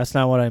 That's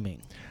not what I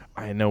mean.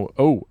 I know.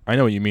 Oh, I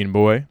know what you mean,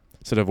 boy,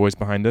 said a voice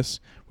behind us.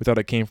 We thought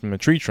it came from a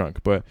tree trunk,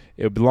 but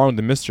it belonged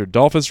to Mr.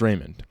 Dolphus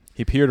Raymond.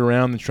 He peered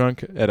around the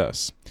trunk at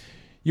us.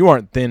 You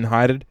aren't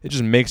thin-hided. It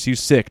just makes you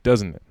sick,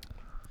 doesn't it?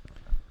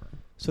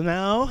 So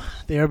now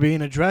they are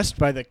being addressed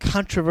by the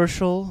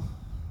controversial...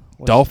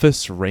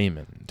 Dolphus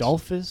Raymond.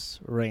 Dolphus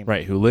Raymond.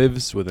 Right, who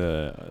lives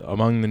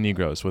among the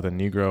Negroes with a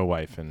Negro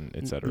wife and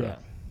etc. Yeah.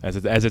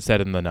 As it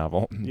said in the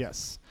novel.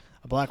 Yes.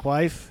 A black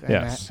wife and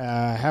Yes.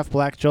 half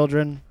black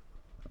children,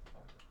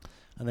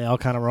 and they all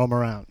kind of roam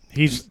around.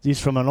 He's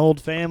from an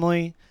old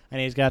family, and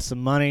he's got some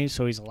money,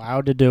 so he's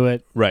allowed to do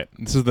it. Right.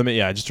 This is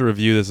just to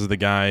review, this is the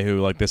guy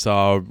who they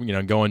saw,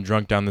 going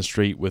drunk down the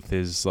street with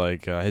his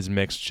his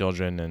mixed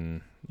children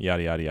and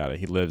yada yada yada.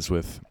 He lives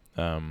with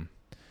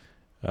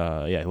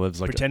he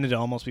lives pretended to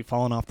almost be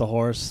falling off the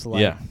horse.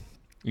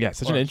 Yeah,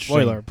 such an interesting...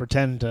 Spoiler,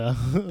 pretend to...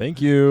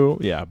 Thank you.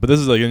 Yeah, but this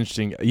is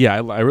interesting... Yeah,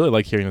 I really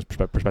like hearing this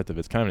perspective.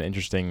 It's kind of an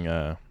interesting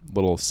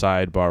little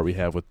sidebar we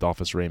have with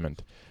Dolphus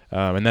Raymond.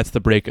 And that's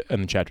the break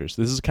in the chapters.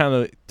 This is kind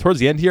of... Towards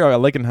the end here, I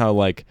like how,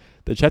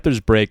 the chapters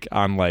break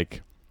on,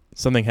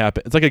 something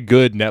happen. It's like a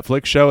good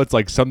Netflix show. It's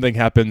like something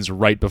happens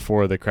right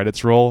before the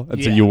credits roll,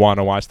 and so you want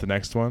to watch the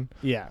next one.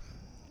 Yeah.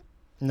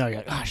 No, you're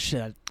like, oh,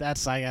 shit, I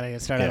gotta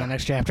get started on the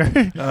next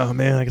chapter. Oh,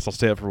 man, I guess I'll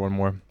stay up for one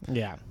more.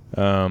 Yeah.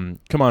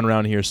 Come on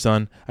around here,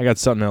 son. I got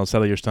something that'll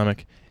settle your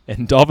stomach.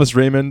 And Dolphus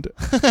Raymond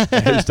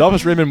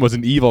was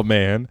an evil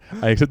man.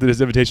 I accepted his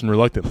invitation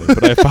reluctantly,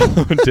 but I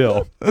followed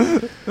until.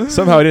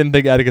 Somehow I didn't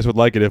think Atticus would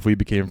like it if we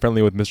became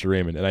friendly with Mr.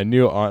 Raymond, and I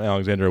knew Aunt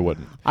Alexandra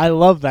wouldn't. I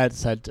love that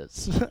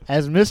sentence.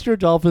 As Mr.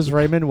 Dolphus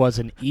Raymond was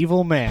an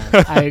evil man,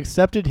 I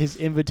accepted his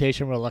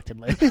invitation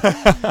reluctantly.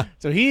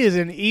 So he is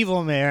an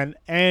evil man,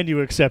 and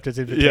you accept his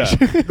invitation.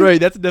 Yeah, right.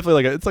 That's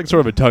definitely it's sort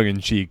of a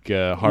tongue-in-cheek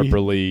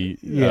Harper Lee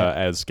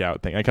as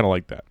Scout thing. I kind of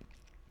like that.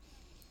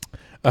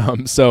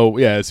 So,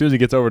 as soon as he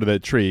gets over to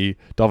that tree,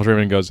 Dolphus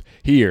Raymond goes,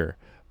 "Here,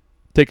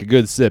 take a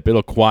good sip.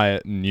 It'll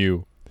quieten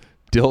you."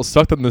 Dill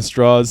sucked on the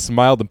straws,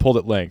 smiled, and pulled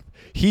at length.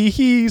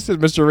 He, said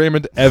Mr.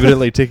 Raymond,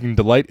 evidently taking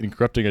delight in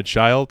corrupting a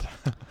child.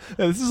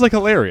 This is,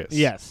 hilarious.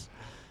 Yes.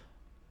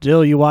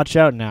 Dill, you watch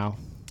out now.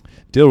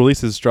 Dill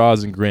released his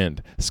straws and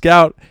grinned.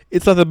 "Scout,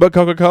 it's nothing but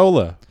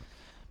Coca-Cola."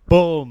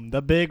 Boom,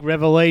 the big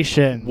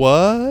revelation.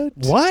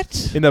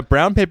 What? In a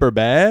brown paper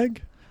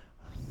bag?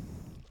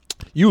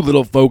 "You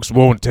little folks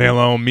won't tell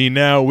on me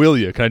now, will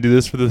you?" Can I do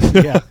this for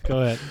the... Yeah,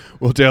 go ahead.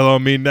 "Well, tell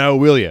on me now,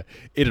 will you?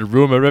 It'd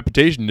ruin my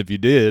reputation if you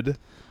did."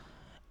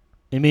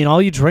 You mean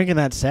all you drink in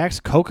that sack's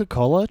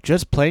Coca-Cola?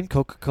 Just plain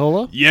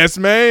Coca-Cola? "Yes,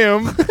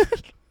 ma'am."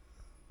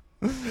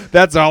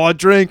 "That's all I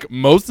drink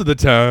most of the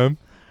time."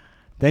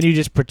 Then you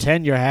just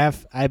pretend you're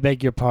half... I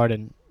beg your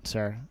pardon,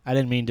 sir. I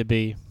didn't mean to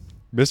be...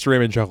 Mr.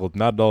 Raymond chuckled,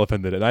 not at all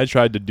offended, and I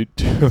tried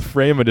to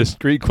frame a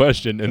discreet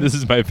question, and this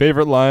is my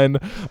favorite line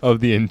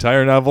of the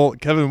entire novel.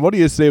 Kevin, what do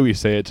you say we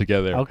say it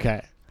together?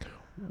 Okay.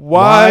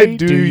 Why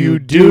do you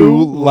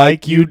do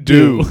like you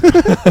do?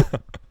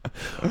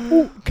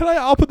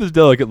 I'll put this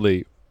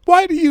delicately.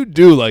 Why do you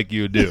do like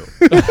you do?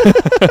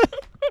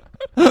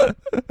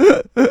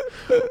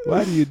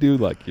 Why do you do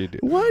like you do?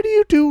 Why do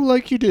you do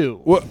like you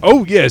do? Well,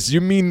 oh, yes, you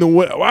mean the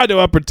way. Why do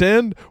I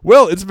pretend?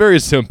 Well, it's very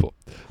simple.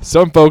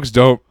 Some folks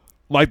don't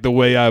like the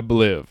way I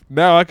live.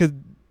 Now I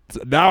could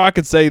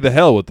say the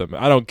hell with them.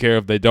 I don't care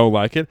if they don't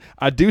like it.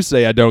 I do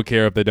say I don't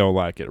care if they don't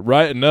like it.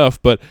 Right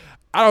enough, but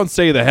I don't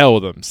say the hell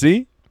with them.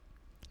 See?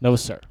 No,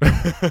 sir.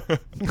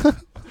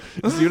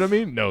 See what I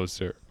mean? No,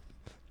 sir.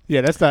 Yeah,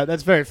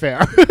 that's very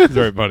fair. It's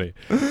very funny.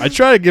 I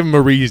try to give them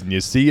a reason,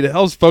 you see. It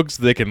helps folks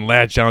so they can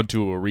latch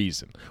onto a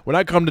reason. When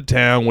I come to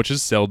town, which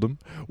is seldom,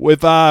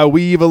 if I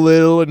weave a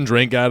little and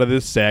drink out of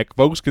this sack,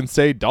 folks can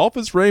say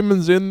Dolphus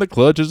Raymond's in the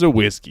clutches of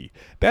whiskey.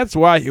 That's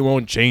why he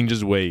won't change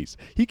his ways.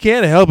 He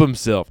can't help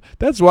himself.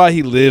 That's why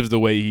he lives the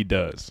way he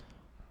does.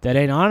 That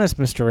ain't honest,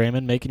 Mr.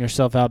 Raymond, making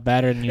yourself out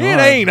better than you are. It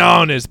ain't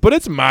honest, but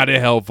it's mighty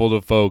helpful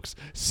to folks.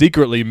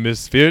 Secretly,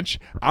 Miss Finch,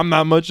 I'm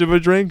not much of a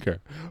drinker.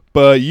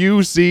 But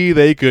you see,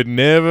 they could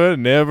never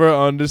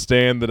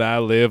understand that I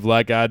live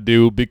like I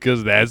do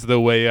because that's the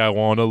way I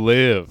want to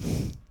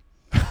live.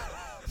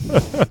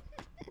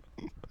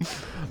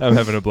 I'm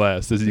having a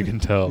blast, as you can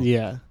tell.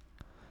 Yeah.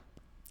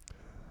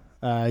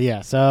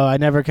 So I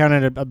never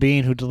counted a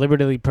being who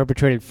deliberately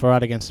perpetrated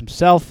fraud against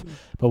himself,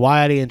 but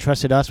why had he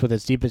entrusted us with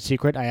his deepest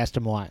secret? I asked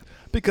him why.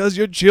 Because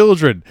you're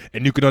children,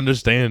 and you can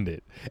understand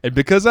it. And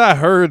because I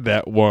heard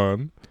that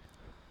one.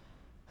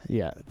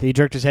 Yeah, he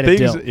jerked his head at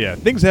Dill. Yeah,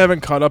 things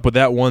haven't caught up with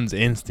that one's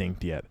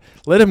instinct yet.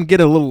 Let him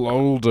get a little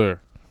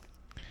older,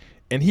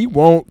 and he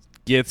won't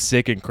get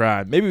sick and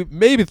cry.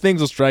 Maybe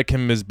things will strike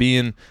him as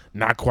being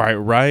not quite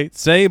right,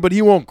 but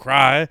he won't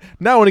cry.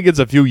 Not when he gets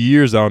a few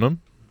years on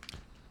him.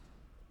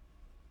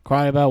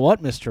 Cry about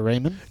what, Mr.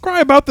 Raymond? Cry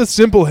about the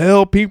simple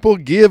hell people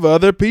give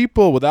other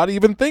people without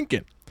even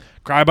thinking.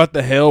 Cry about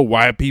the hell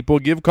white people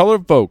give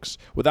colored folks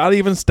without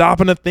even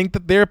stopping to think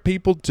that they're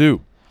people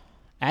too.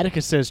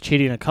 Atticus says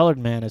cheating a colored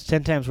man is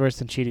 10 times worse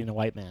than cheating a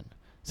white man.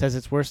 Says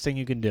it's the worst thing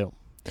you can do.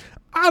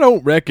 I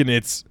don't reckon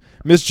it's...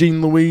 Miss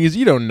Jean Louise,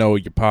 you don't know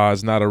your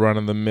pa's not a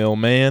run-of-the-mill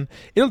man.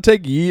 It'll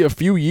take a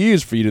few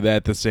years for you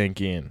to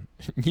sink in.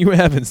 You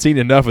haven't seen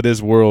enough of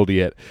this world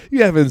yet.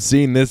 You haven't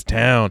seen this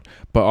town.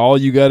 But all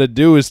you got to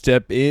do is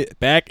step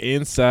back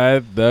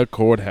inside the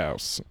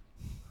courthouse.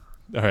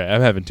 All right,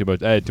 I'm having too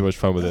much. I had too much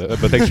fun with it,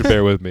 but thanks for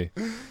bearing with me.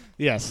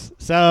 Yes.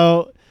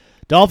 So,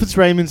 Dolphus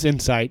Raymond's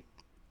insight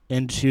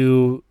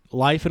into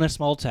life in a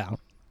small town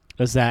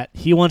is that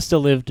he wants to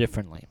live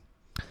differently,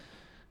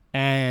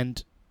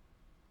 and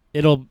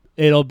it'll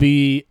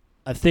be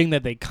a thing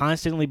that they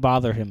constantly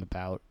bother him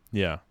about.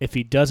 Yeah. If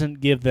he doesn't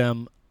give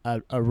them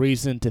a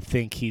reason to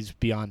think he's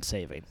beyond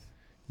saving.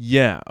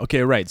 Yeah.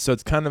 Okay. Right. So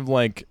it's kind of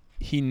like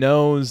he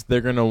knows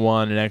they're gonna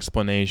want an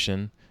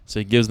explanation,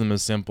 so he gives them a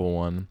simple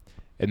one.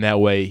 And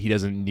that way he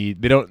doesn't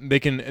need they don't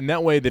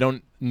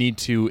need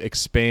to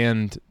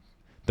expand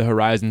the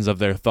horizons of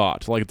their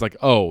thought. Like it's like,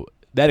 oh,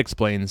 that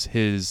explains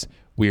his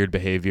weird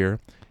behavior.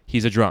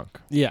 He's a drunk.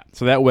 Yeah.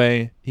 So that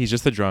way he's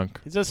just a drunk.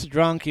 He's just a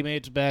drunk. He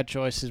made some bad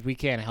choices. We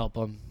can't help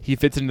him. He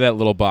fits into that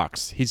little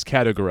box. He's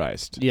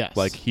categorized. Yes.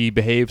 Like he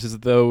behaves as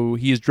though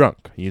he is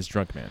drunk. He is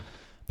drunk man.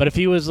 But if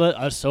he was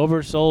a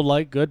sober-souled,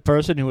 like, good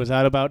person who was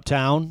out about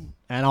town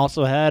and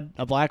also had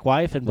a black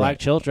wife and black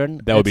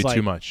children, that would be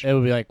too much. It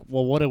would be like,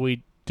 well, what do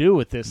we do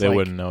with this? They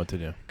wouldn't know what to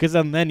do. Because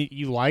then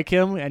you like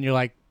him and you're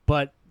like,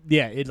 but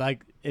yeah,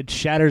 it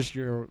shatters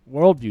your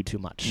worldview too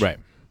much. Right.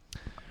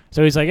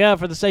 So he's like, yeah,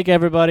 for the sake of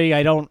everybody,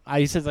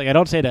 he says like, I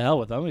don't say to hell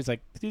with them. He's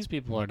like, these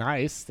people are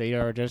nice. They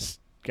are just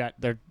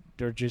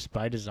they're just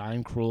by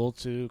design cruel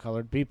to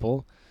colored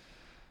people.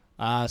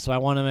 So I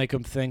want to make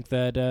them think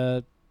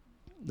that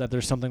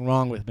there's something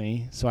wrong with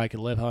me, so I can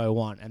live how I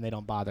want, and they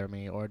don't bother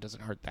me or it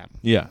doesn't hurt them.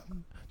 Yeah.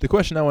 The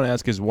question I want to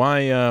ask is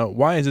why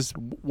is this?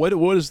 What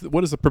is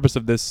the purpose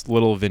of this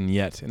little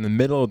vignette in the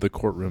middle of the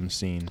courtroom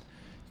scene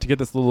to get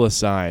this little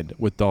aside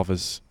with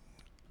Dolphus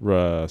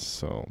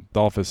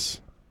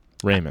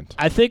Raymond?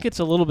 I think it's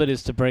a little bit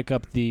is to break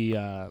up the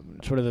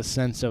sort of the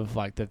sense of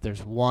like that that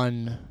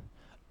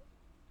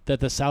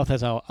the South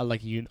has a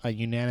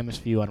unanimous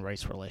view on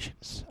race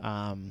relations.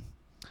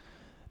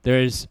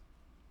 There's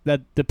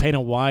that to paint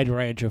a wide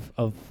range of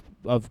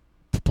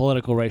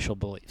political racial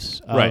beliefs.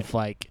 Right.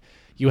 Like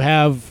you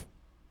have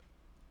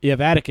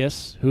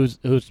Atticus who's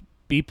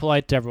be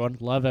polite to everyone,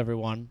 love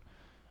everyone.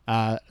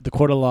 The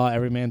court of law,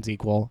 every man's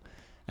equal,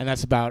 and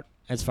that's about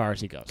as far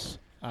as he goes.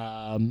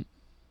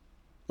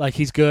 Like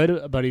he's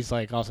good, but he's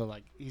like also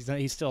like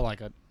he's still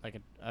like a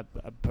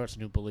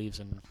person who believes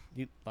in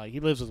he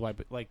lives with white,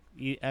 like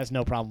he has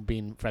no problem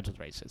being friends with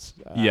racists.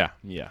 Yeah.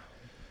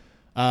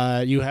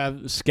 You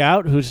have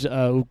Scout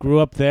who grew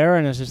up there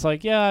and is just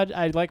like, yeah,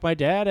 I like my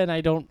dad and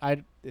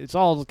it's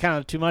all kind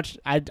of too much.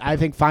 I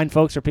think fine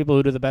folks are people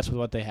who do the best with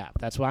what they have.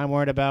 That's what I'm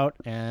worried about,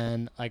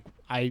 and like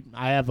I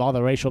have all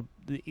the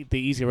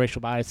easy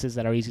racial biases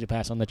that are easy to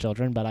pass on to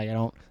children, but I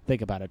don't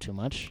think about it too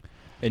much.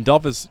 And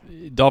Dolphus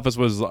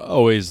was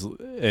always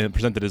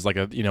presented as like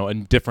a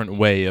different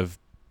way of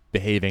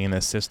behaving in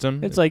this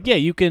system. It's like, yeah,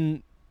 you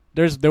can.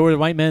 There were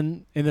white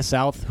men in the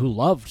South who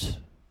loved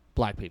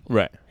black people.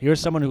 Right. Here's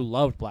someone who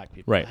loved black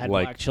people. Right. Had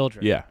like, black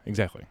children. Yeah.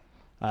 Exactly.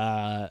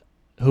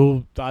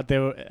 Who thought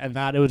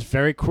thought it was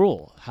very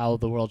cruel how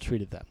the world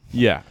treated them.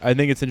 Yeah, I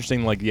think it's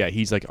interesting. Like, yeah,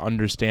 he's like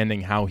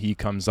understanding how he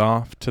comes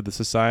off to the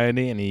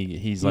society, and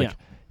he's like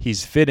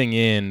he's fitting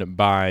in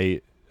by.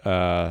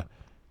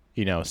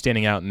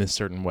 Standing out in this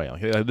certain way.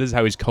 Like, this is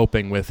how he's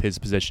coping with his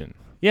position.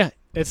 Yeah,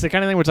 it's the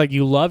kind of thing where it's like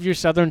you love your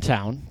southern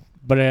town,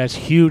 but it has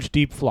huge,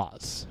 deep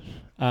flaws.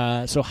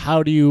 So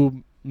how do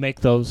you make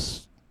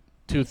those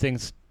two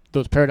things,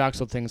 those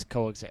paradoxical things,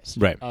 coexist?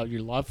 Right.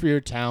 Your love for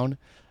your town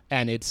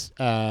and its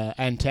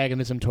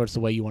antagonism towards the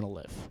way you want to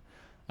live.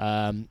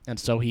 And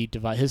so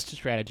his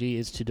strategy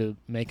is to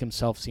make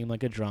himself seem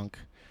like a drunk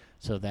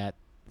so that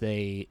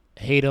they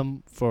hate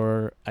him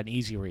for an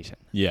easy reason.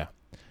 Yeah.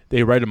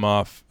 They write him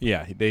off.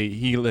 Yeah,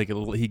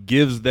 he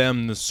gives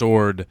them the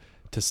sword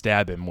to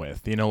stab him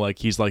with.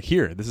 He's like,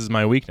 here, this is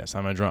my weakness.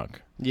 I'm a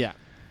drunk. Yeah,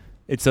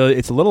 it's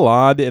a little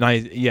odd, and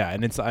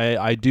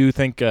I do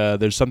think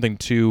there's something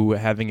to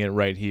having it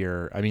right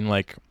here. I mean,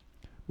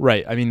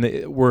 right. I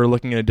mean, we're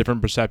looking at a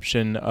different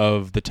perception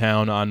of the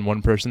town on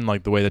one person,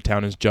 like the way the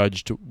town is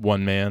judged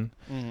one man.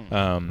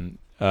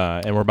 Mm-hmm.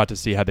 And we're about to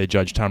see how they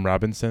judge Tom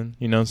Robinson.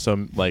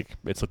 So like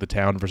it's like the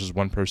town versus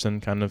one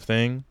person kind of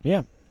thing.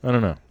 Yeah. I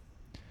don't know.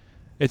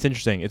 It's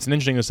interesting. It's an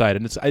interesting aside,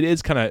 and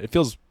it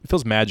feels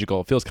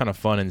magical. It feels kind of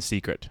fun and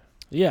secret.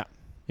 Yeah.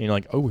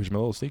 Like, oh, here's my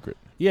little secret.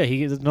 Yeah,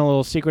 he has no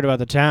little secret about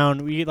the town.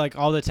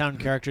 All the town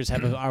characters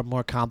are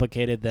more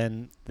complicated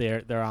than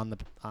they're on the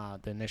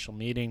initial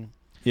meeting.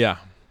 Yeah.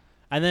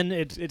 And then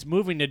it's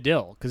moving to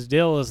Dill, because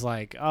Dill is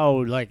like, oh,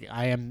 like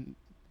I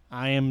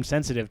am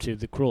sensitive to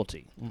the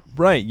cruelty.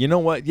 Right. You know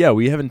what? Yeah,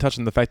 we haven't touched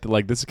on the fact that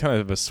like this is kind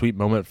of a sweet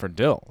moment for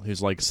Dill,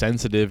 who's like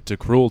sensitive to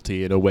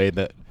cruelty in a way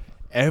that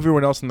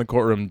everyone else in the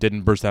courtroom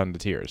didn't burst out into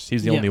tears.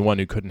 He's the only one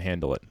who couldn't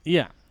handle it.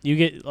 Yeah. You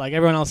get like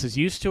everyone else is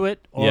used to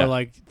it or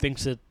like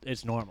thinks that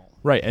it's normal.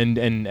 Right.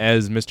 And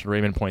as Mr.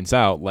 Raymond points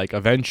out, like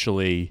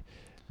eventually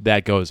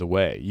that goes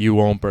away. You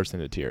won't burst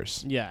into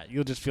tears. Yeah,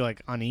 you'll just feel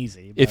like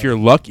uneasy. If you're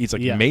lucky, it's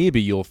like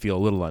maybe you'll feel a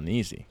little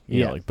uneasy.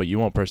 You know, like, but you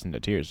won't burst into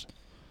tears.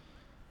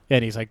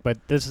 And he's like,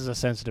 but this is a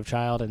sensitive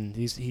child, and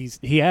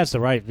he has the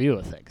right view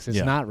of things. It's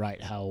not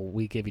right how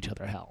we give each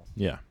other hell.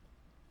 Yeah.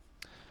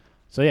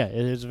 So yeah,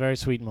 it is a very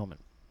sweet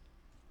moment.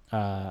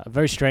 A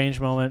very strange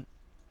moment,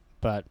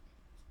 but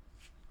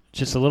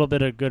just a little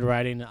bit of good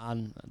writing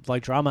on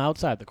like drama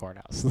outside the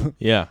courthouse.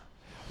 Yeah.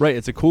 Right,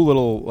 it's a cool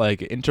little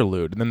like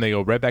interlude, and then they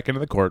go right back into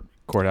the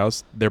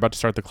courthouse. They're about to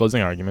start the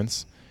closing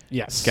arguments.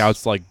 Yes.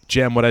 Scout's like,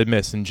 Jem, what I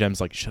miss, and Jem's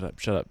like, shut up.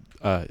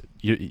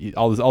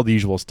 All the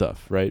usual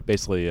stuff, right?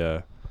 Basically,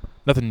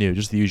 nothing new,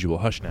 just the usual.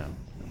 Hush now.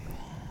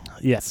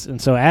 Yes,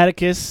 and so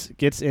Atticus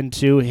gets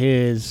into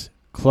his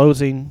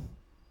closing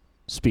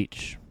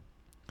speech.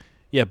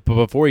 Yeah, but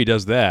before he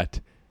does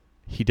that,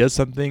 he does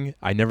something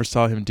I never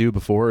saw him do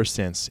before or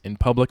since, in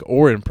public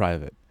or in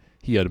private.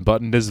 He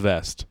unbuttoned his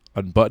vest,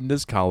 unbuttoned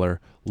his collar,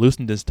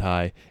 loosened his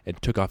tie,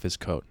 and took off his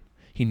coat.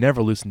 He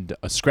never loosened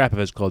a scrap of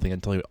his clothing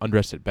until he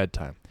undressed at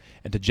bedtime.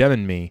 And to Jem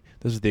and me,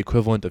 this is the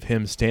equivalent of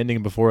him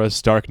standing before us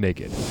stark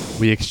naked.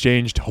 We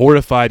exchanged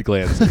horrified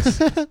glances.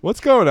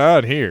 What's going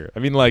on here? I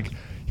mean, like,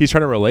 he's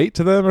trying to relate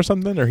to them or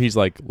something, or he's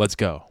like, let's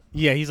go.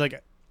 Yeah, he's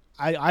like,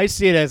 I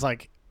see it as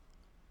like,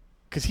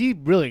 because he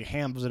really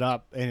hams it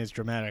up in his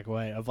dramatic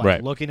way of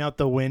like looking out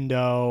the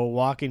window,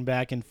 walking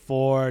back and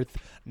forth,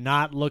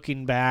 not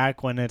looking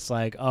back when it's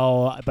like,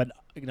 oh, but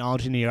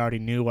acknowledging he already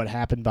knew what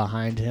happened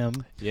behind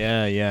him.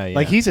 Yeah.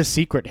 Like he's a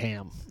secret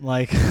ham.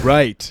 Like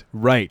Right.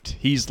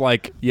 He's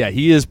like,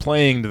 he is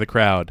playing to the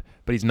crowd,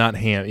 but he's not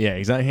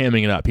he's not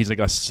hamming it up. He's like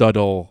a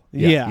subtle,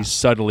 he's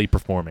subtly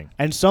performing.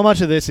 And so much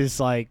of this is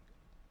like,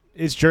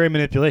 is jury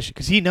manipulation,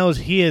 because he knows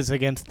he is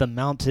against the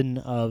mountain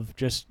of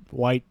just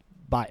white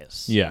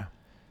bias. Yeah.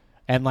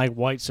 And like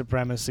white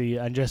supremacy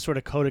and just sort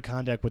of code of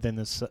conduct within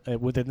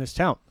this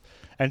town.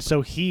 And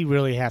so he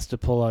really has to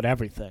pull out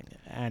everything.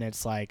 And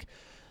it's like,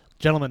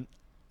 gentlemen,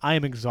 I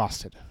am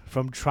exhausted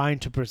from trying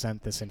to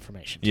present this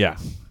information. Yeah.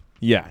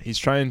 Yeah. He's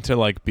trying to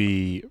like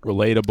be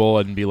relatable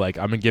and be like,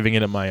 I'm giving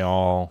it my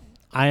all.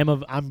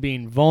 I'm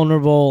being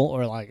vulnerable,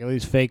 or like at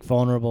least fake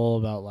vulnerable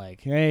about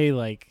like, hey,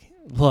 like,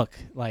 look,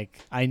 like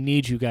I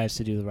need you guys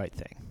to do the right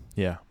thing.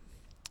 Yeah.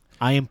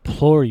 I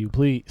implore you,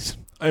 please.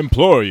 I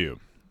implore you.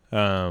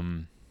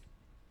 And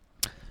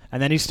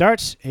then he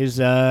starts his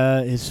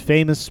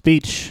famous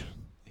speech.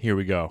 Here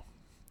we go.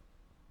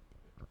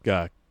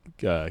 Cue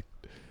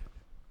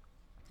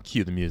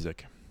the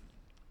music.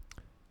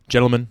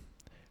 Gentlemen,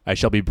 I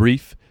shall be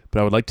brief, but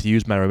I would like to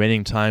use my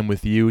remaining time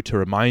with you to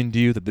remind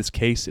you that this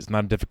case is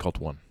not a difficult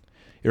one.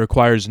 It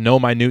requires no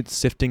minute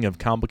sifting of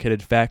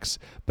complicated facts,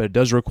 but it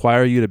does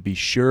require you to be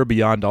sure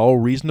beyond all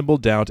reasonable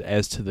doubt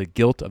as to the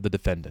guilt of the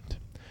defendant.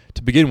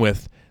 To begin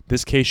with,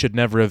 this case should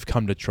never have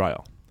come to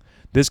trial.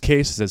 This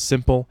case is as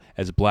simple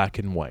as black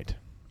and white.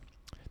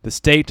 The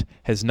state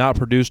has not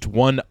produced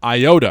one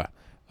iota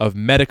of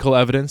medical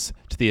evidence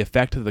to the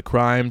effect that the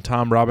crime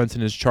Tom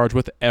Robinson is charged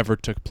with ever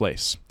took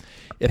place.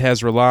 It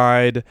has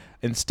relied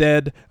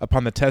instead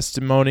upon the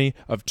testimony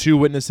of two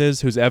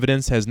witnesses whose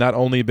evidence has not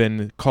only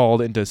been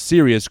called into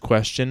serious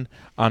question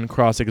on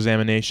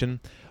cross-examination,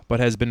 but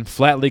has been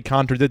flatly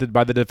contradicted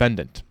by the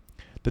defendant.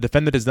 The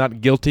defendant is not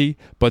guilty,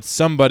 but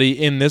somebody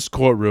in this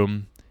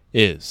courtroom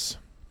is.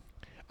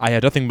 I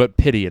have nothing but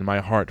pity in my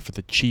heart for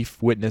the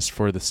chief witness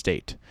for the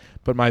state,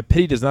 but my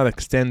pity does not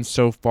extend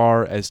so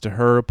far as to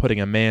her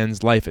putting a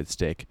man's life at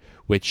stake,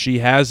 which she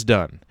has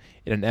done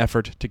in an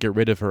effort to get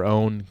rid of her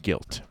own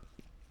guilt.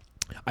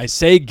 I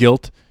say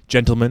guilt,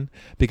 gentlemen,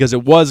 because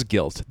it was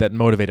guilt that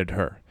motivated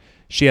her.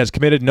 She has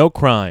committed no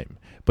crime,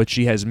 but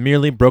she has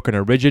merely broken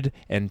a rigid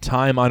and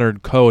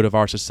time-honored code of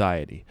our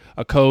society,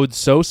 a code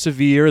so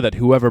severe that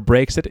whoever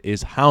breaks it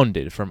is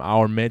hounded from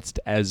our midst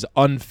as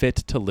unfit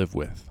to live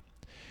with.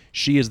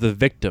 She is the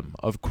victim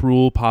of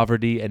cruel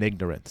poverty and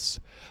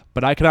ignorance,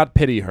 but I cannot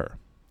pity her.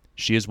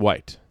 She is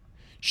white.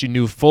 She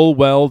knew full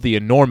well the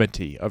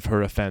enormity of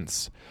her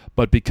offense,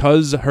 but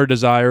because her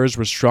desires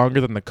were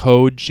stronger than the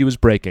code she was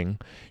breaking,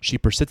 she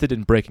persisted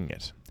in breaking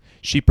it.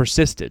 She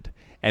persisted,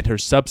 and her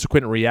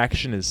subsequent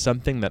reaction is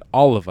something that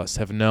all of us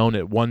have known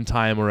at one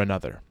time or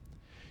another.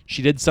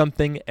 She did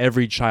something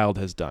every child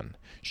has done.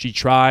 She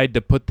tried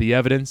to put the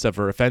evidence of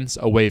her offense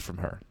away from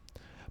her.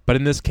 But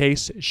in this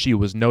case, she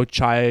was no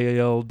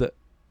child.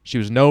 She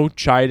was no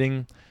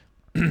chiding.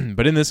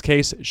 But in this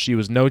case, she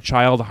was no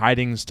child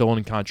hiding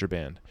stolen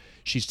contraband.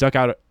 She stuck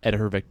out at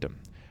her victim.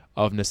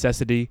 Of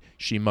necessity,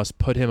 she must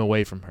put him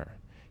away from her.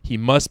 He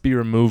must be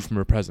removed from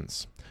her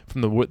presence,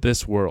 from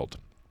this world.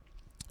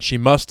 She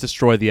must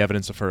destroy the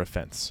evidence of her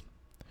offense.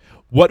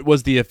 What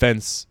was the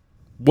offense?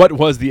 What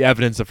was the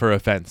evidence of her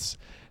offense?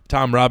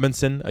 Tom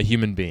Robinson, a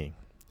human being.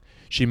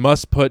 She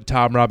must put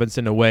Tom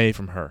Robinson away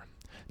from her.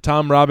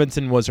 Tom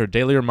Robinson was her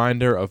daily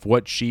reminder of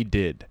what she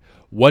did.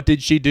 What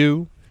did she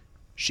do?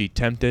 She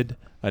tempted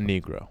a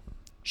Negro.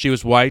 She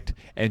was white,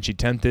 and she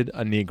tempted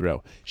a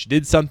Negro. She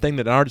did something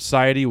that in our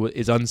society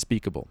is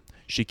unspeakable.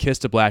 She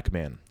kissed a black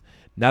man.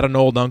 Not an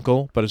old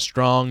uncle, but a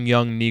strong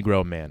young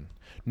Negro man.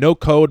 No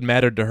code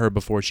mattered to her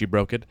before she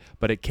broke it,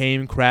 but it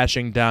came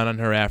crashing down on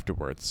her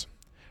afterwards.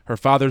 Her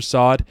father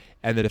saw it,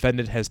 and the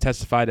defendant has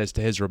testified as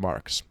to his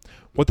remarks.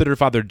 What did her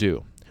father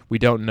do? We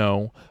don't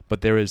know,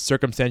 but there is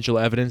circumstantial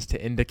evidence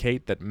to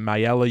indicate that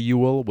Mayella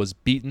Ewell was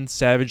beaten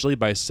savagely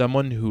by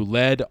someone who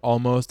led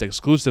almost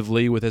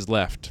exclusively with his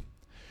left.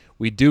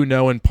 We do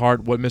know in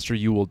part what Mr.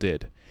 Ewell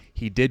did.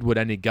 He did what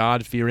any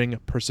God-fearing,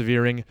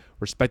 persevering,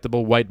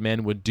 respectable white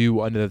man would do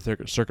under the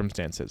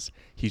circumstances.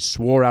 He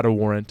swore out a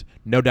warrant,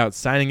 no doubt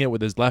signing it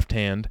with his left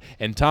hand,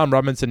 and Tom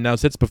Robinson now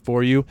sits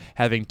before you,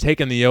 having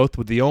taken the oath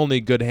with the only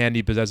good hand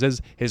he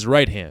possesses, his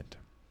right hand.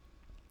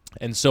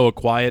 And so a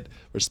quiet,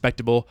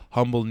 respectable,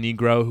 humble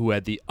Negro who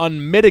had the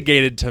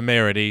unmitigated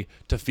temerity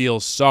to feel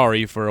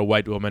sorry for a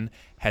white woman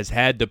has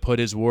had to put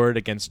his word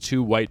against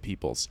two white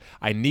peoples.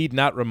 I need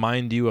not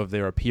remind you of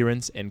their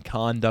appearance and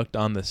conduct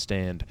on the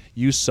stand.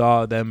 You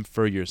saw them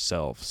for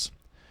yourselves.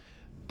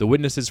 The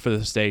witnesses for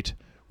the state,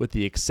 with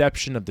the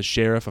exception of the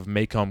sheriff of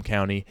Macomb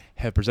County,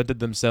 have presented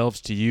themselves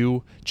to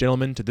you,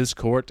 gentlemen, to this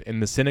court, in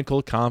the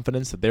cynical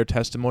confidence that their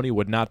testimony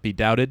would not be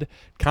doubted,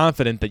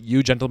 confident that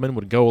you, gentlemen,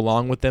 would go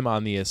along with them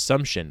on the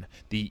assumption,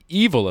 the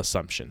evil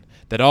assumption,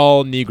 that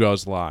all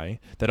Negroes lie,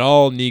 that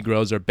all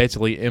Negroes are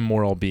basically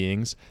immoral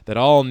beings, that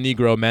all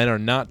Negro men are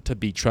not to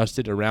be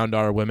trusted around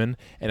our women,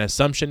 an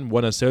assumption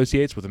one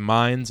associates with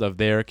minds of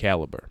their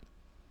caliber.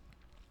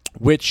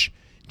 Which,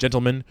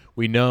 gentlemen,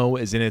 we know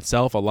is in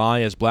itself a lie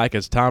as black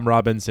as Tom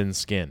Robinson's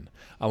skin.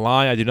 A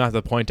lie I do not have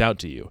to point out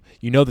to you.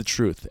 You know the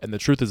truth, and the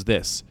truth is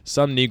this.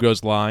 Some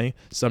Negroes lie,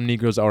 some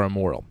Negroes are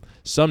immoral.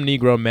 Some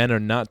Negro men are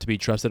not to be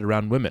trusted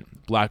around women,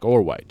 black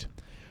or white.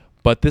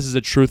 But this is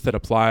a truth that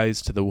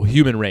applies to the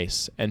human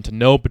race, and to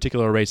no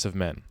particular race of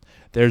men.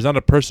 There is not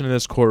a person in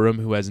this courtroom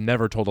who has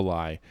never told a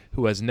lie,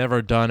 who has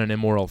never done an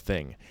immoral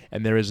thing,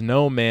 and there is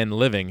no man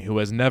living who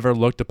has never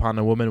looked upon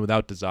a woman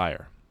without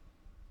desire.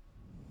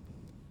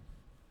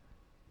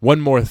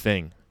 One more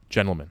thing,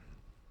 gentlemen,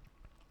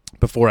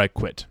 before I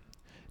quit.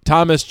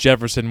 Thomas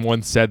Jefferson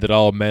once said that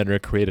all men are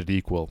created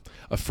equal,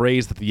 a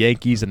phrase that the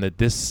Yankees and the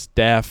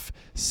distaff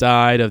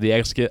side of the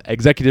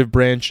executive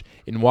branch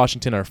in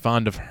Washington are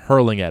fond of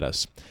hurling at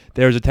us.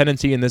 There is a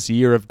tendency in this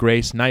year of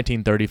grace,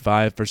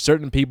 1935, for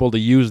certain people to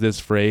use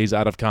this phrase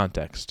out of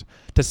context,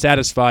 to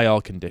satisfy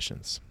all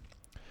conditions.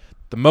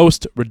 The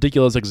most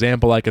ridiculous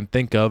example I can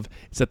think of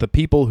is that the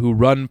people who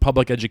run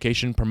public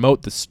education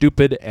promote the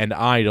stupid and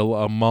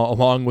idle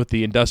along with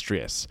the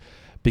industrious,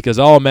 because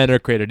all men are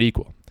created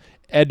equal.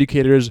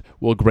 Educators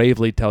will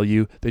gravely tell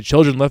you the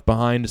children left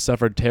behind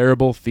suffered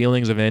terrible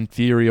feelings of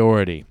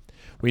inferiority.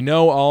 We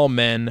know all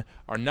men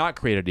are not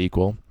created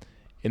equal,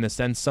 in the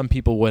sense some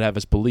people would have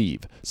us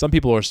believe. Some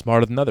people are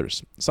smarter than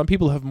others. Some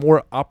people have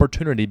more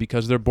opportunity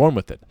because they're born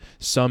with it.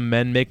 Some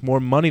men make more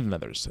money than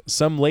others.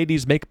 Some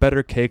ladies make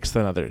better cakes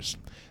than others.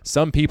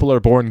 Some people are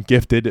born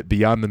gifted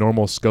beyond the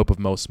normal scope of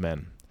most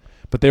men.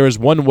 But there is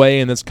one way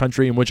in this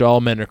country in which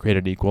all men are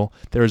created equal.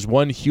 There is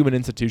one human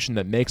institution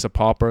that makes a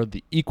pauper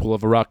the equal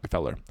of a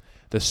Rockefeller,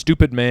 the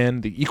stupid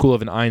man the equal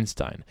of an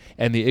Einstein,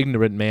 and the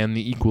ignorant man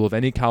the equal of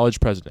any college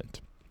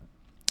president.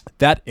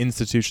 That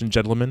institution,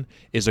 gentlemen,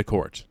 is a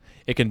court.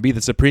 It can be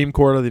the Supreme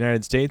Court of the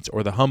United States,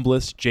 or the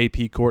humblest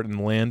J.P. court in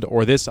the land,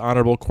 or this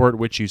honorable court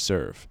which you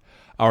serve.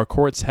 Our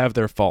courts have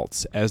their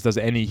faults, as does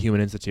any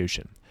human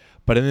institution.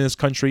 But in this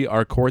country,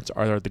 our courts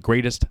are the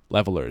greatest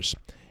levelers,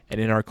 and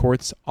in our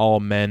courts,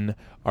 all men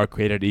are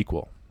created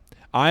equal.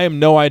 I am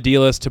no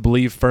idealist to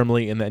believe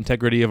firmly in the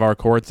integrity of our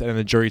courts and in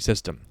the jury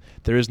system.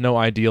 There is no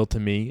ideal to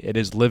me. It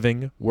is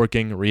living,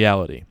 working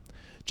reality.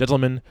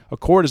 Gentlemen, a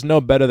court is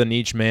no better than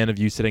each man of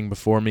you sitting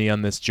before me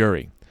on this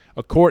jury.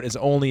 A court is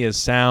only as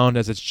sound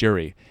as its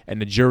jury, and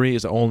the jury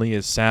is only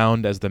as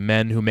sound as the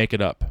men who make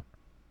it up.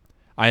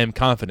 I am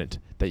confident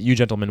that you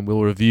gentlemen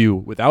will review,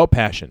 without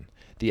passion,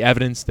 the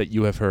evidence that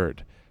you have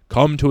heard,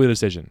 come to a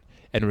decision,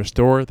 and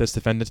restore this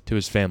defendant to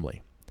his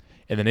family.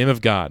 In the name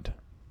of God,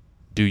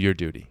 do your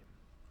duty.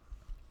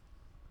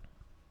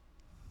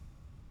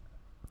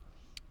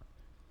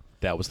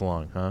 That was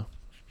long, huh?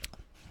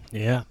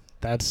 Yeah,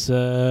 that's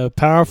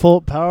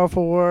powerful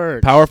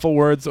words. Powerful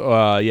words.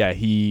 Yeah,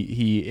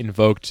 he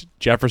invoked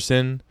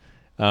Jefferson.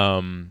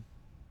 I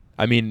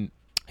mean,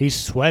 He's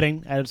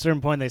sweating. At a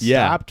certain point, they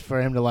Yeah. stopped for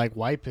him to like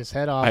wipe his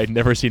head off. I'd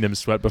never seen him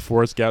sweat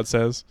before, Scout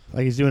says.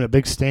 Like he's doing a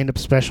big stand-up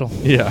special.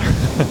 Yeah.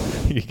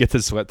 He gets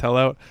his sweat towel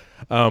out.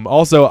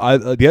 Also,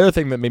 the other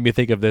thing that made me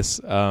think of this,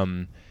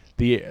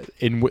 the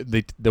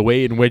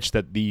way in which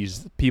that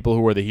these people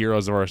who are the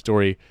heroes of our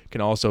story can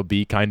also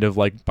be kind of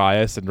like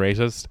biased and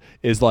racist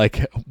is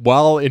like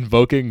while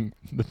invoking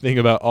the thing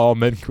about all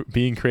men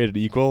being created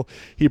equal,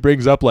 he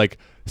brings up like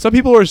some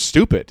people are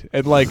stupid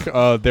and like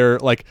they're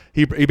like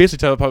he basically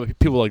talks about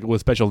people like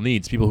with special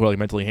needs, people who are like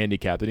mentally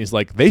handicapped, and he's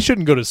like they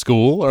shouldn't go to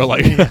school or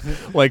like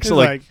like so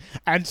like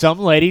and some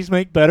ladies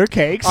make better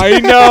cakes. I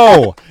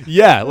know.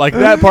 Yeah, like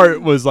that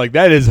part was like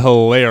that is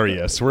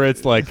hilarious where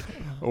it's like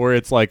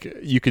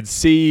you could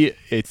see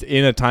it's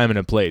in a time and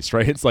a place,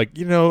 right? It's like,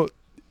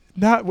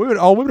 not women.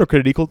 All women are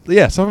created equal.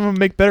 Yeah, some of them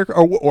make better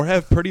or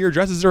have prettier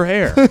dresses or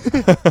hair.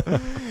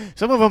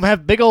 Some of them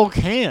have big old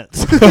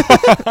cans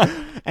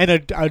and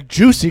a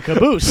juicy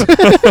caboose.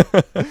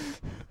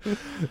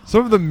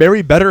 Some of them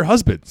marry better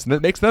husbands, and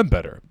that makes them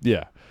better.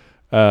 Yeah.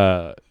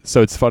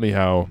 So it's funny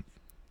how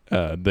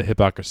the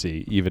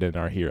hypocrisy even in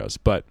our heroes,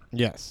 but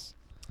yes.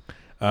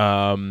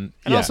 And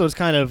also, it's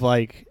kind of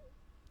like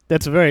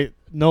that's a very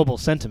noble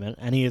sentiment,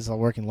 and he is a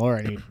working lawyer,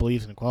 and he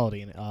believes in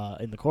equality in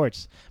the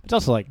courts. But it's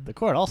also like the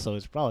court also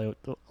is probably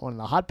one of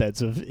the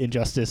hotbeds of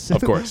injustice.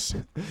 Of course.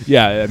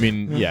 Yeah, I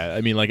mean,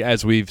 like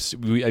as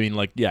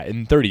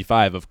in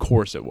 35, of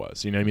course it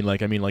was. You know,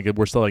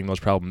 we're still having those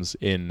problems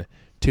in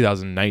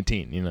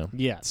 2019.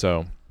 Yeah.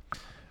 So,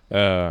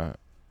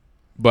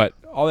 but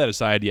all that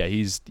aside, yeah,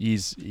 he's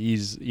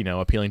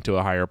appealing to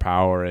a higher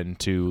power and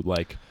to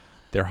like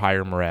their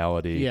higher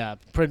morality. Yeah,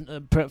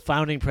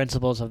 founding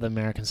principles of the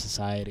American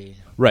society.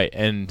 Right,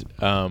 and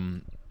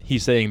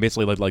he's saying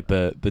basically like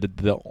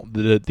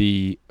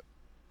the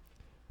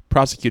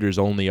prosecutor's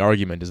only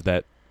argument is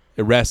that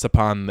it rests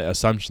upon the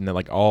assumption that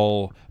like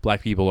all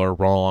black people are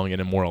wrong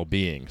and immoral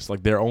beings.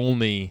 Like their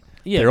only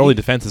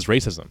defense is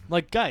racism.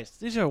 Like, guys,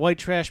 these are white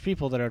trash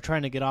people that are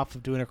trying to get off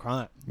of doing a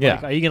crime. Yeah,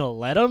 like, are you gonna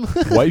let them?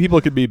 White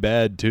people could be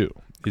bad too.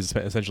 Is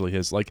essentially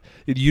his like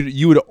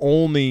you would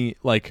only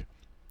like.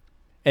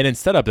 And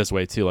it's set up this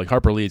way too. Like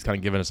Harper Lee's kind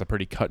of given us a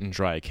pretty cut and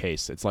dry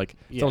case. It's like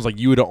it's almost like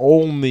you would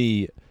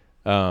only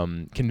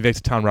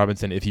convict Tom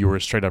Robinson if you were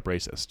a straight up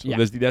racist.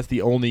 Yeah. That's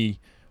the only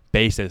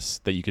basis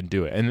that you can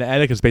do it. And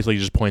Atticus basically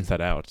just points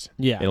that out.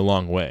 Yeah. In a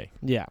long way.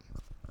 Yeah.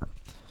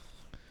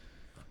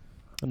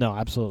 No,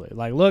 absolutely.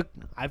 Like, look,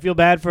 I feel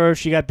bad for her.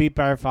 She got beat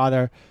by her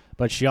father,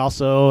 but she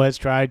also has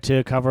tried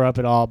to cover up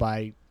it all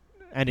by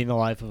ending the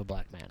life of a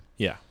black man.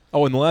 Yeah.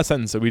 Oh, in the last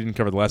sentence, so we didn't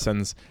cover the last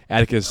sentence,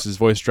 Atticus'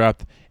 voice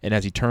dropped, and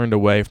as he turned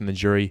away from the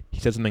jury,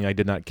 he said something I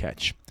did not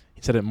catch.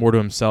 He said it more to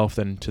himself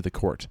than to the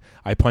court.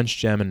 I punched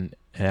Jem and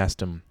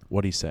asked him,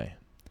 what'd he say?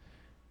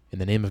 In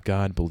the name of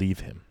God,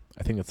 believe him.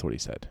 I think that's what he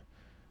said.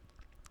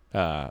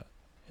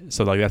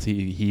 So like that's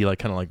he like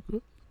kind of like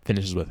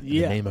finishes with, in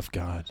the name of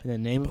God. In the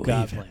name of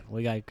God. Him.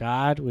 We got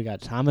God, we got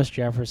Thomas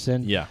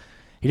Jefferson. Yeah.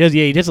 He does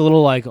a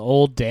little like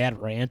old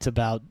dad rant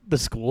about the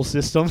school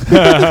system.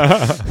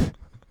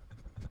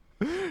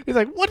 He's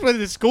like, what were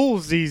the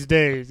schools these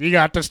days? You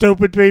got the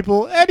stupid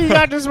people and you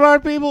got the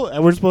smart people.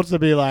 And we're supposed to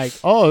be like,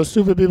 oh,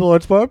 stupid people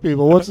and smart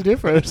people. What's the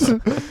difference?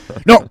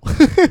 No.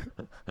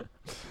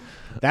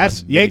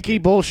 That's Yankee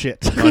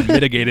bullshit.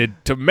 Unmitigated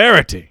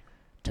temerity.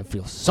 To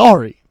feel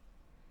sorry.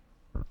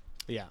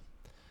 Yeah.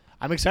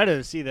 I'm excited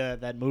to see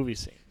that movie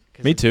scene.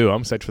 Me too.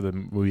 I'm excited for the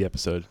movie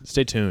episode.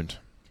 Stay tuned.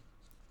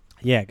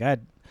 Yeah,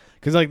 God.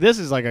 Because like this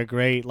is like a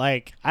great,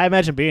 like, I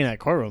imagine being in that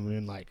courtroom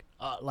and like,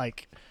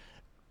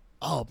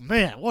 oh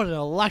man, what an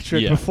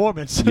electric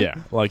performance! Yeah,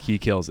 like he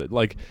kills it.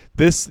 Like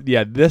this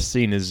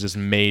scene is just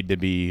made to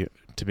be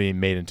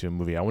made into a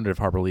movie. I wonder if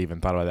Harper Lee even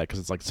thought about that because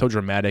it's like so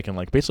dramatic and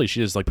like basically she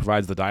just like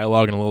provides the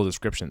dialogue and a little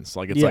descriptions.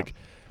 Like it's like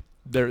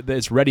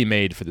it's ready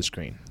made for the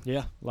screen.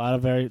 Yeah, a lot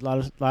of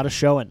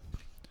showing.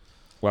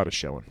 A lot of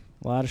showing.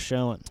 A lot of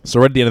showing. So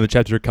right at the end of the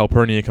chapter,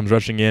 Calpurnia comes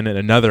rushing in, and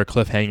another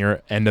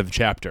cliffhanger. End of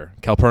chapter.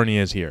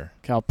 Calpurnia is here.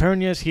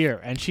 Calpurnia's here,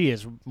 and she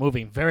is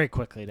moving very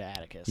quickly to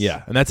Atticus.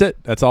 Yeah, and that's it.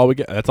 That's all we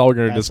get. That's all we're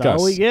going to discuss.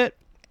 That's all we get.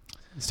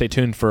 Stay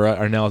tuned for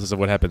our analysis of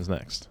what happens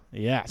next.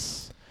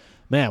 Yes.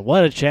 Man,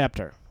 what a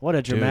chapter. What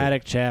a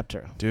dramatic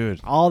chapter.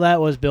 Dude. All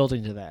that was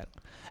building to that.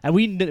 And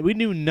we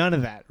knew none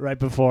of that right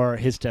before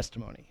his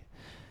testimony.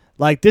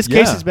 Like, this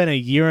case has been a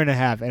year and a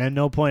half, and at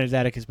no point has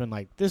Atticus been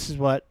like, this is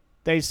what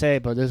they say,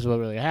 but this is what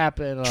really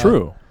happened.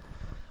 True.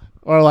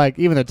 Or, like,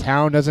 even the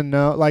town doesn't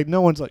know. Like,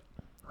 no one's like,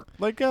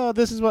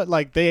 this is what,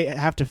 like, they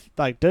have to,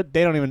 like, they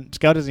don't even,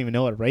 Scout doesn't even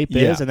know what rape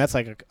is, and that's,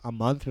 like, a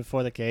month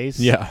before the case.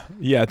 Yeah.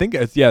 I think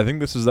this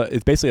is,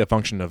 it's basically a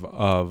function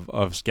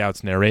of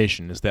Scout's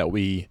narration, is that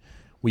we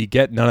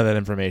get none of that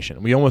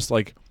information. We almost,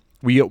 like,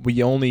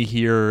 we only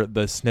hear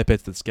the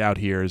snippets that Scout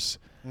hears,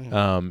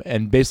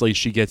 and basically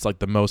she gets, like,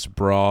 the most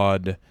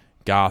broad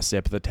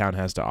gossip the town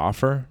has to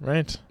offer,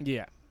 right?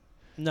 Yeah.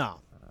 No.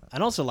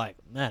 And also, like,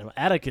 man,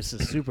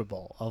 Atticus' Super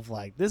Bowl of,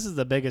 like, this is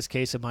the biggest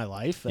case of my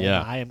life. And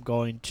Yeah. I am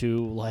going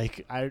to,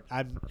 like,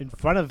 I'm in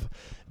front of,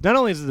 not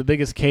only is it the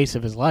biggest case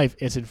of his life,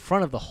 it's in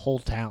front of the whole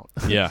town.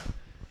 Yeah.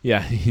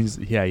 Yeah, he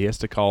has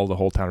to call the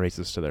whole town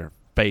racist to their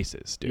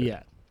faces, dude.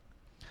 Yeah.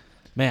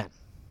 Man,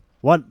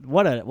 what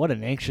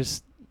an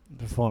anxious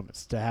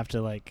performance to have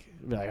to, like,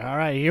 be like, all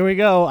right, here we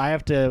go. I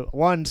have to,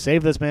 1,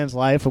 save this man's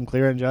life from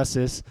clear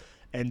injustice,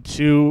 and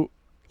 2,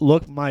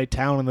 look my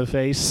town in the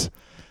face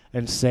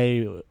and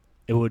say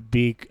it would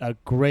be a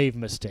grave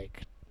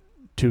mistake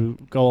to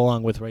go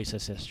along with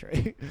racist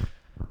history.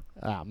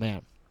 Oh,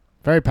 man.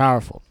 Very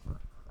powerful.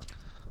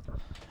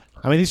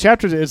 I mean, these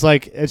chapters,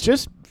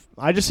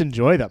 I just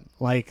enjoy them.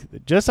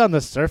 Like, just on the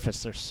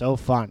surface, they're so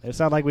fun. It's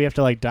not like we have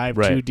to, like, dive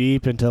too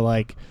deep into,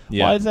 like,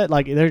 why is that?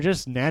 Like, they're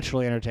just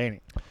naturally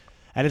entertaining.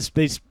 And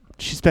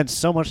she spent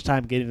so much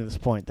time getting to this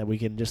point that we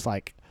can just,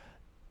 like,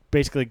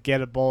 basically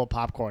get a bowl of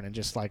popcorn and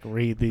just, like,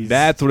 read these.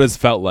 That's what it's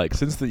felt like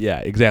since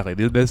exactly.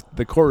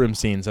 The courtroom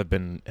scenes have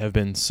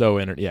been so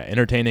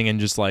entertaining, and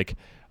just like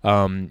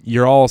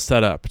you're all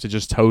set up to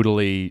just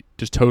totally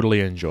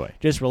enjoy.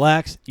 Just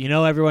relax. You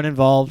know everyone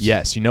involved.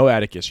 Yes, you know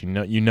Atticus. You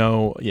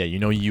know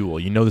Ewell.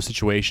 You know the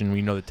situation.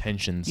 We know the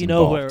tensions. You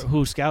know involved.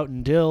 who Scout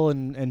and Dill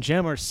and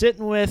Jim are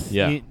sitting with.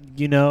 Yeah.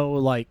 You know,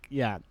 like,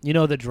 you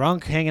know the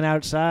drunk hanging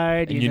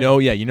outside. And you know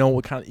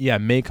what kind of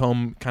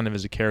Maycomb kind of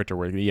is a character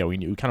where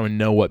we kind of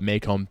know what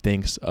Maycomb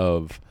thinks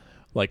of,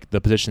 like,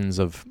 the positions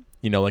of,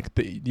 like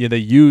they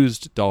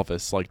used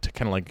Dolphus, like, to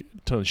kind of, like,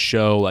 to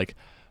show, like,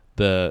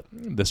 the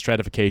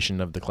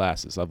stratification of the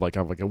classes of like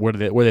where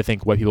they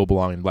think white people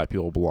belong and black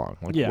people belong,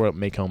 like where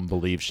Maycomb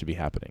believes should be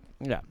happening.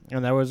 Yeah,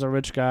 and there was a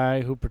rich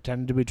guy who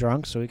pretended to be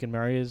drunk so he can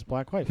marry his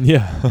black wife.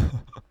 Yeah.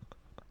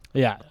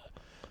 Yeah.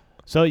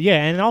 So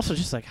and also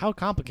just like how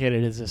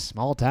complicated is this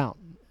small town?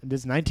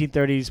 This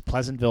 1930s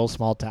Pleasantville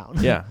small town.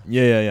 Yeah.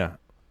 Yeah.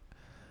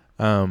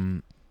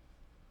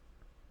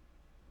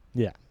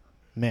 Yeah.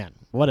 Man,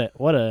 what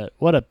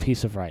a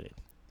piece of writing.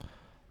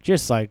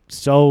 Just like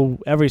so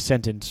every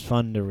sentence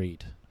fun to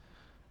read.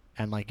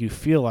 And like you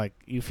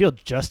feel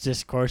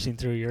justice coursing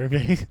through your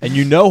veins.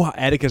 And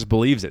Atticus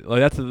believes it.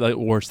 Like that's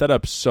we're set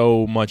up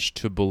so much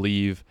to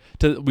believe.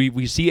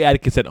 We see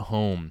Atticus at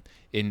home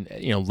in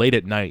late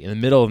at night, in the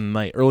middle of the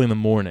night, early in the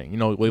morning.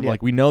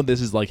 Like we know this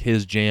is like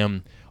his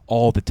jam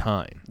all the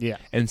time. Yeah.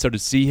 And so to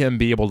see him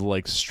be able to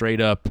like straight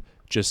up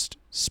just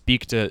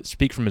speak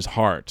from his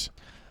heart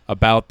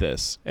about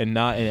this and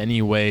not in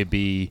any way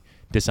be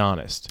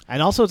dishonest.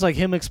 And also it's like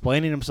him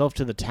explaining himself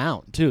to the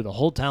town too. The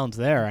whole town's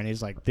there and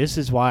he's like, this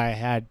is why I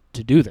had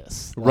to do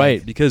this. Like,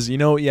 right, because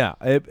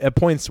at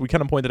points we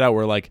kind of pointed out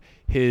where like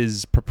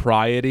his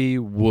propriety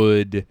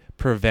would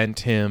prevent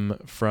him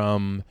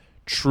from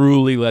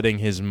truly letting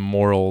his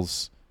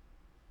morals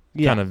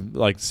kind of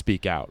like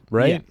speak out,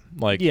 right?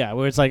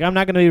 Where it's like, I'm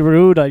not going to be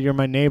rude, you're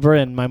my neighbor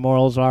and my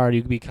morals are you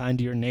can be kind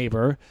to your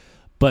neighbor.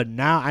 But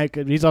now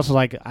he's also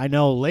like, I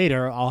know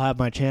later I'll have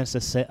my chance to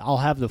say, I'll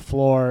have the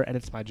floor, and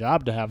it's my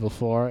job to have the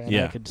floor, and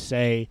I could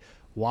say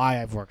why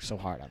I've worked so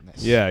hard on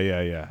this.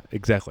 Yeah.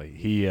 Exactly.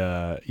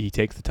 He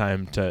takes the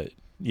time to,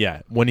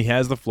 when he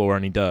has the floor,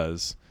 and he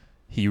does,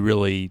 he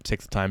really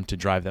takes the time to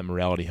drive that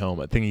morality home.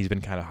 I think he's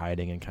been kind of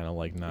hiding and kind of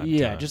like not.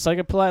 Yeah, just like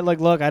a polite,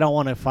 like, look, I don't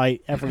want to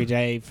fight every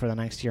day for the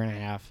next year and a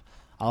half.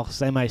 I'll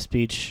say my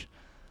speech,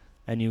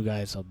 and you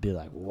guys will be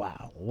like,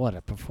 wow, what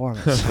a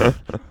performance.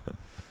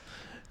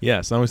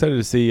 Yeah, so I'm excited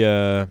to see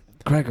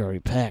Gregory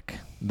Peck,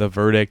 the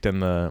verdict,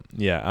 and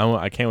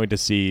I can't wait to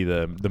see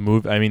the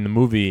movie. I mean, the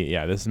movie.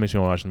 Yeah, this makes me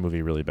want to watch the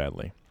movie really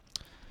badly.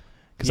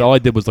 Because all I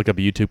did was look up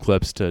YouTube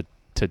clips to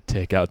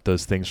take out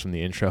those things from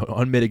the intro.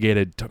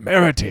 Unmitigated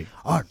temerity.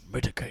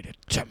 Unmitigated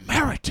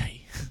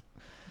temerity.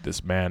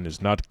 This man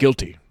is not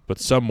guilty, but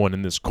someone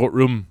in this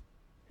courtroom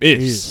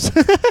is.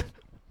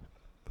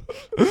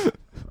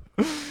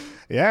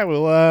 Yeah,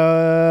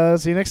 we'll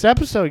see you next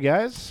episode,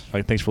 guys.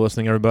 Thanks for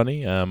listening,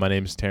 everybody. My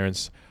name is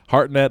Terrence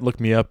Hartnett.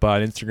 Look me up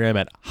on Instagram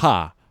at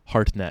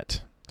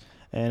HaHartnett.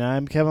 And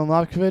I'm Kevin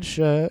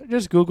Lopkovich.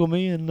 Just Google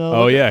me and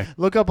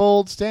look up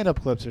old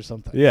stand-up clips or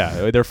something.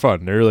 Yeah, they're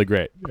fun. They're really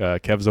great.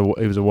 Kev's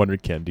he was a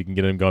wonderkind. You can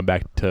get him going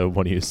back to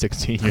when he was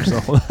 16 years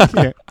old.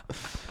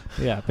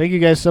 Yeah. Thank you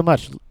guys so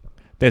much.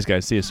 Thanks,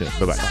 guys. See you soon.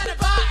 Bye-bye.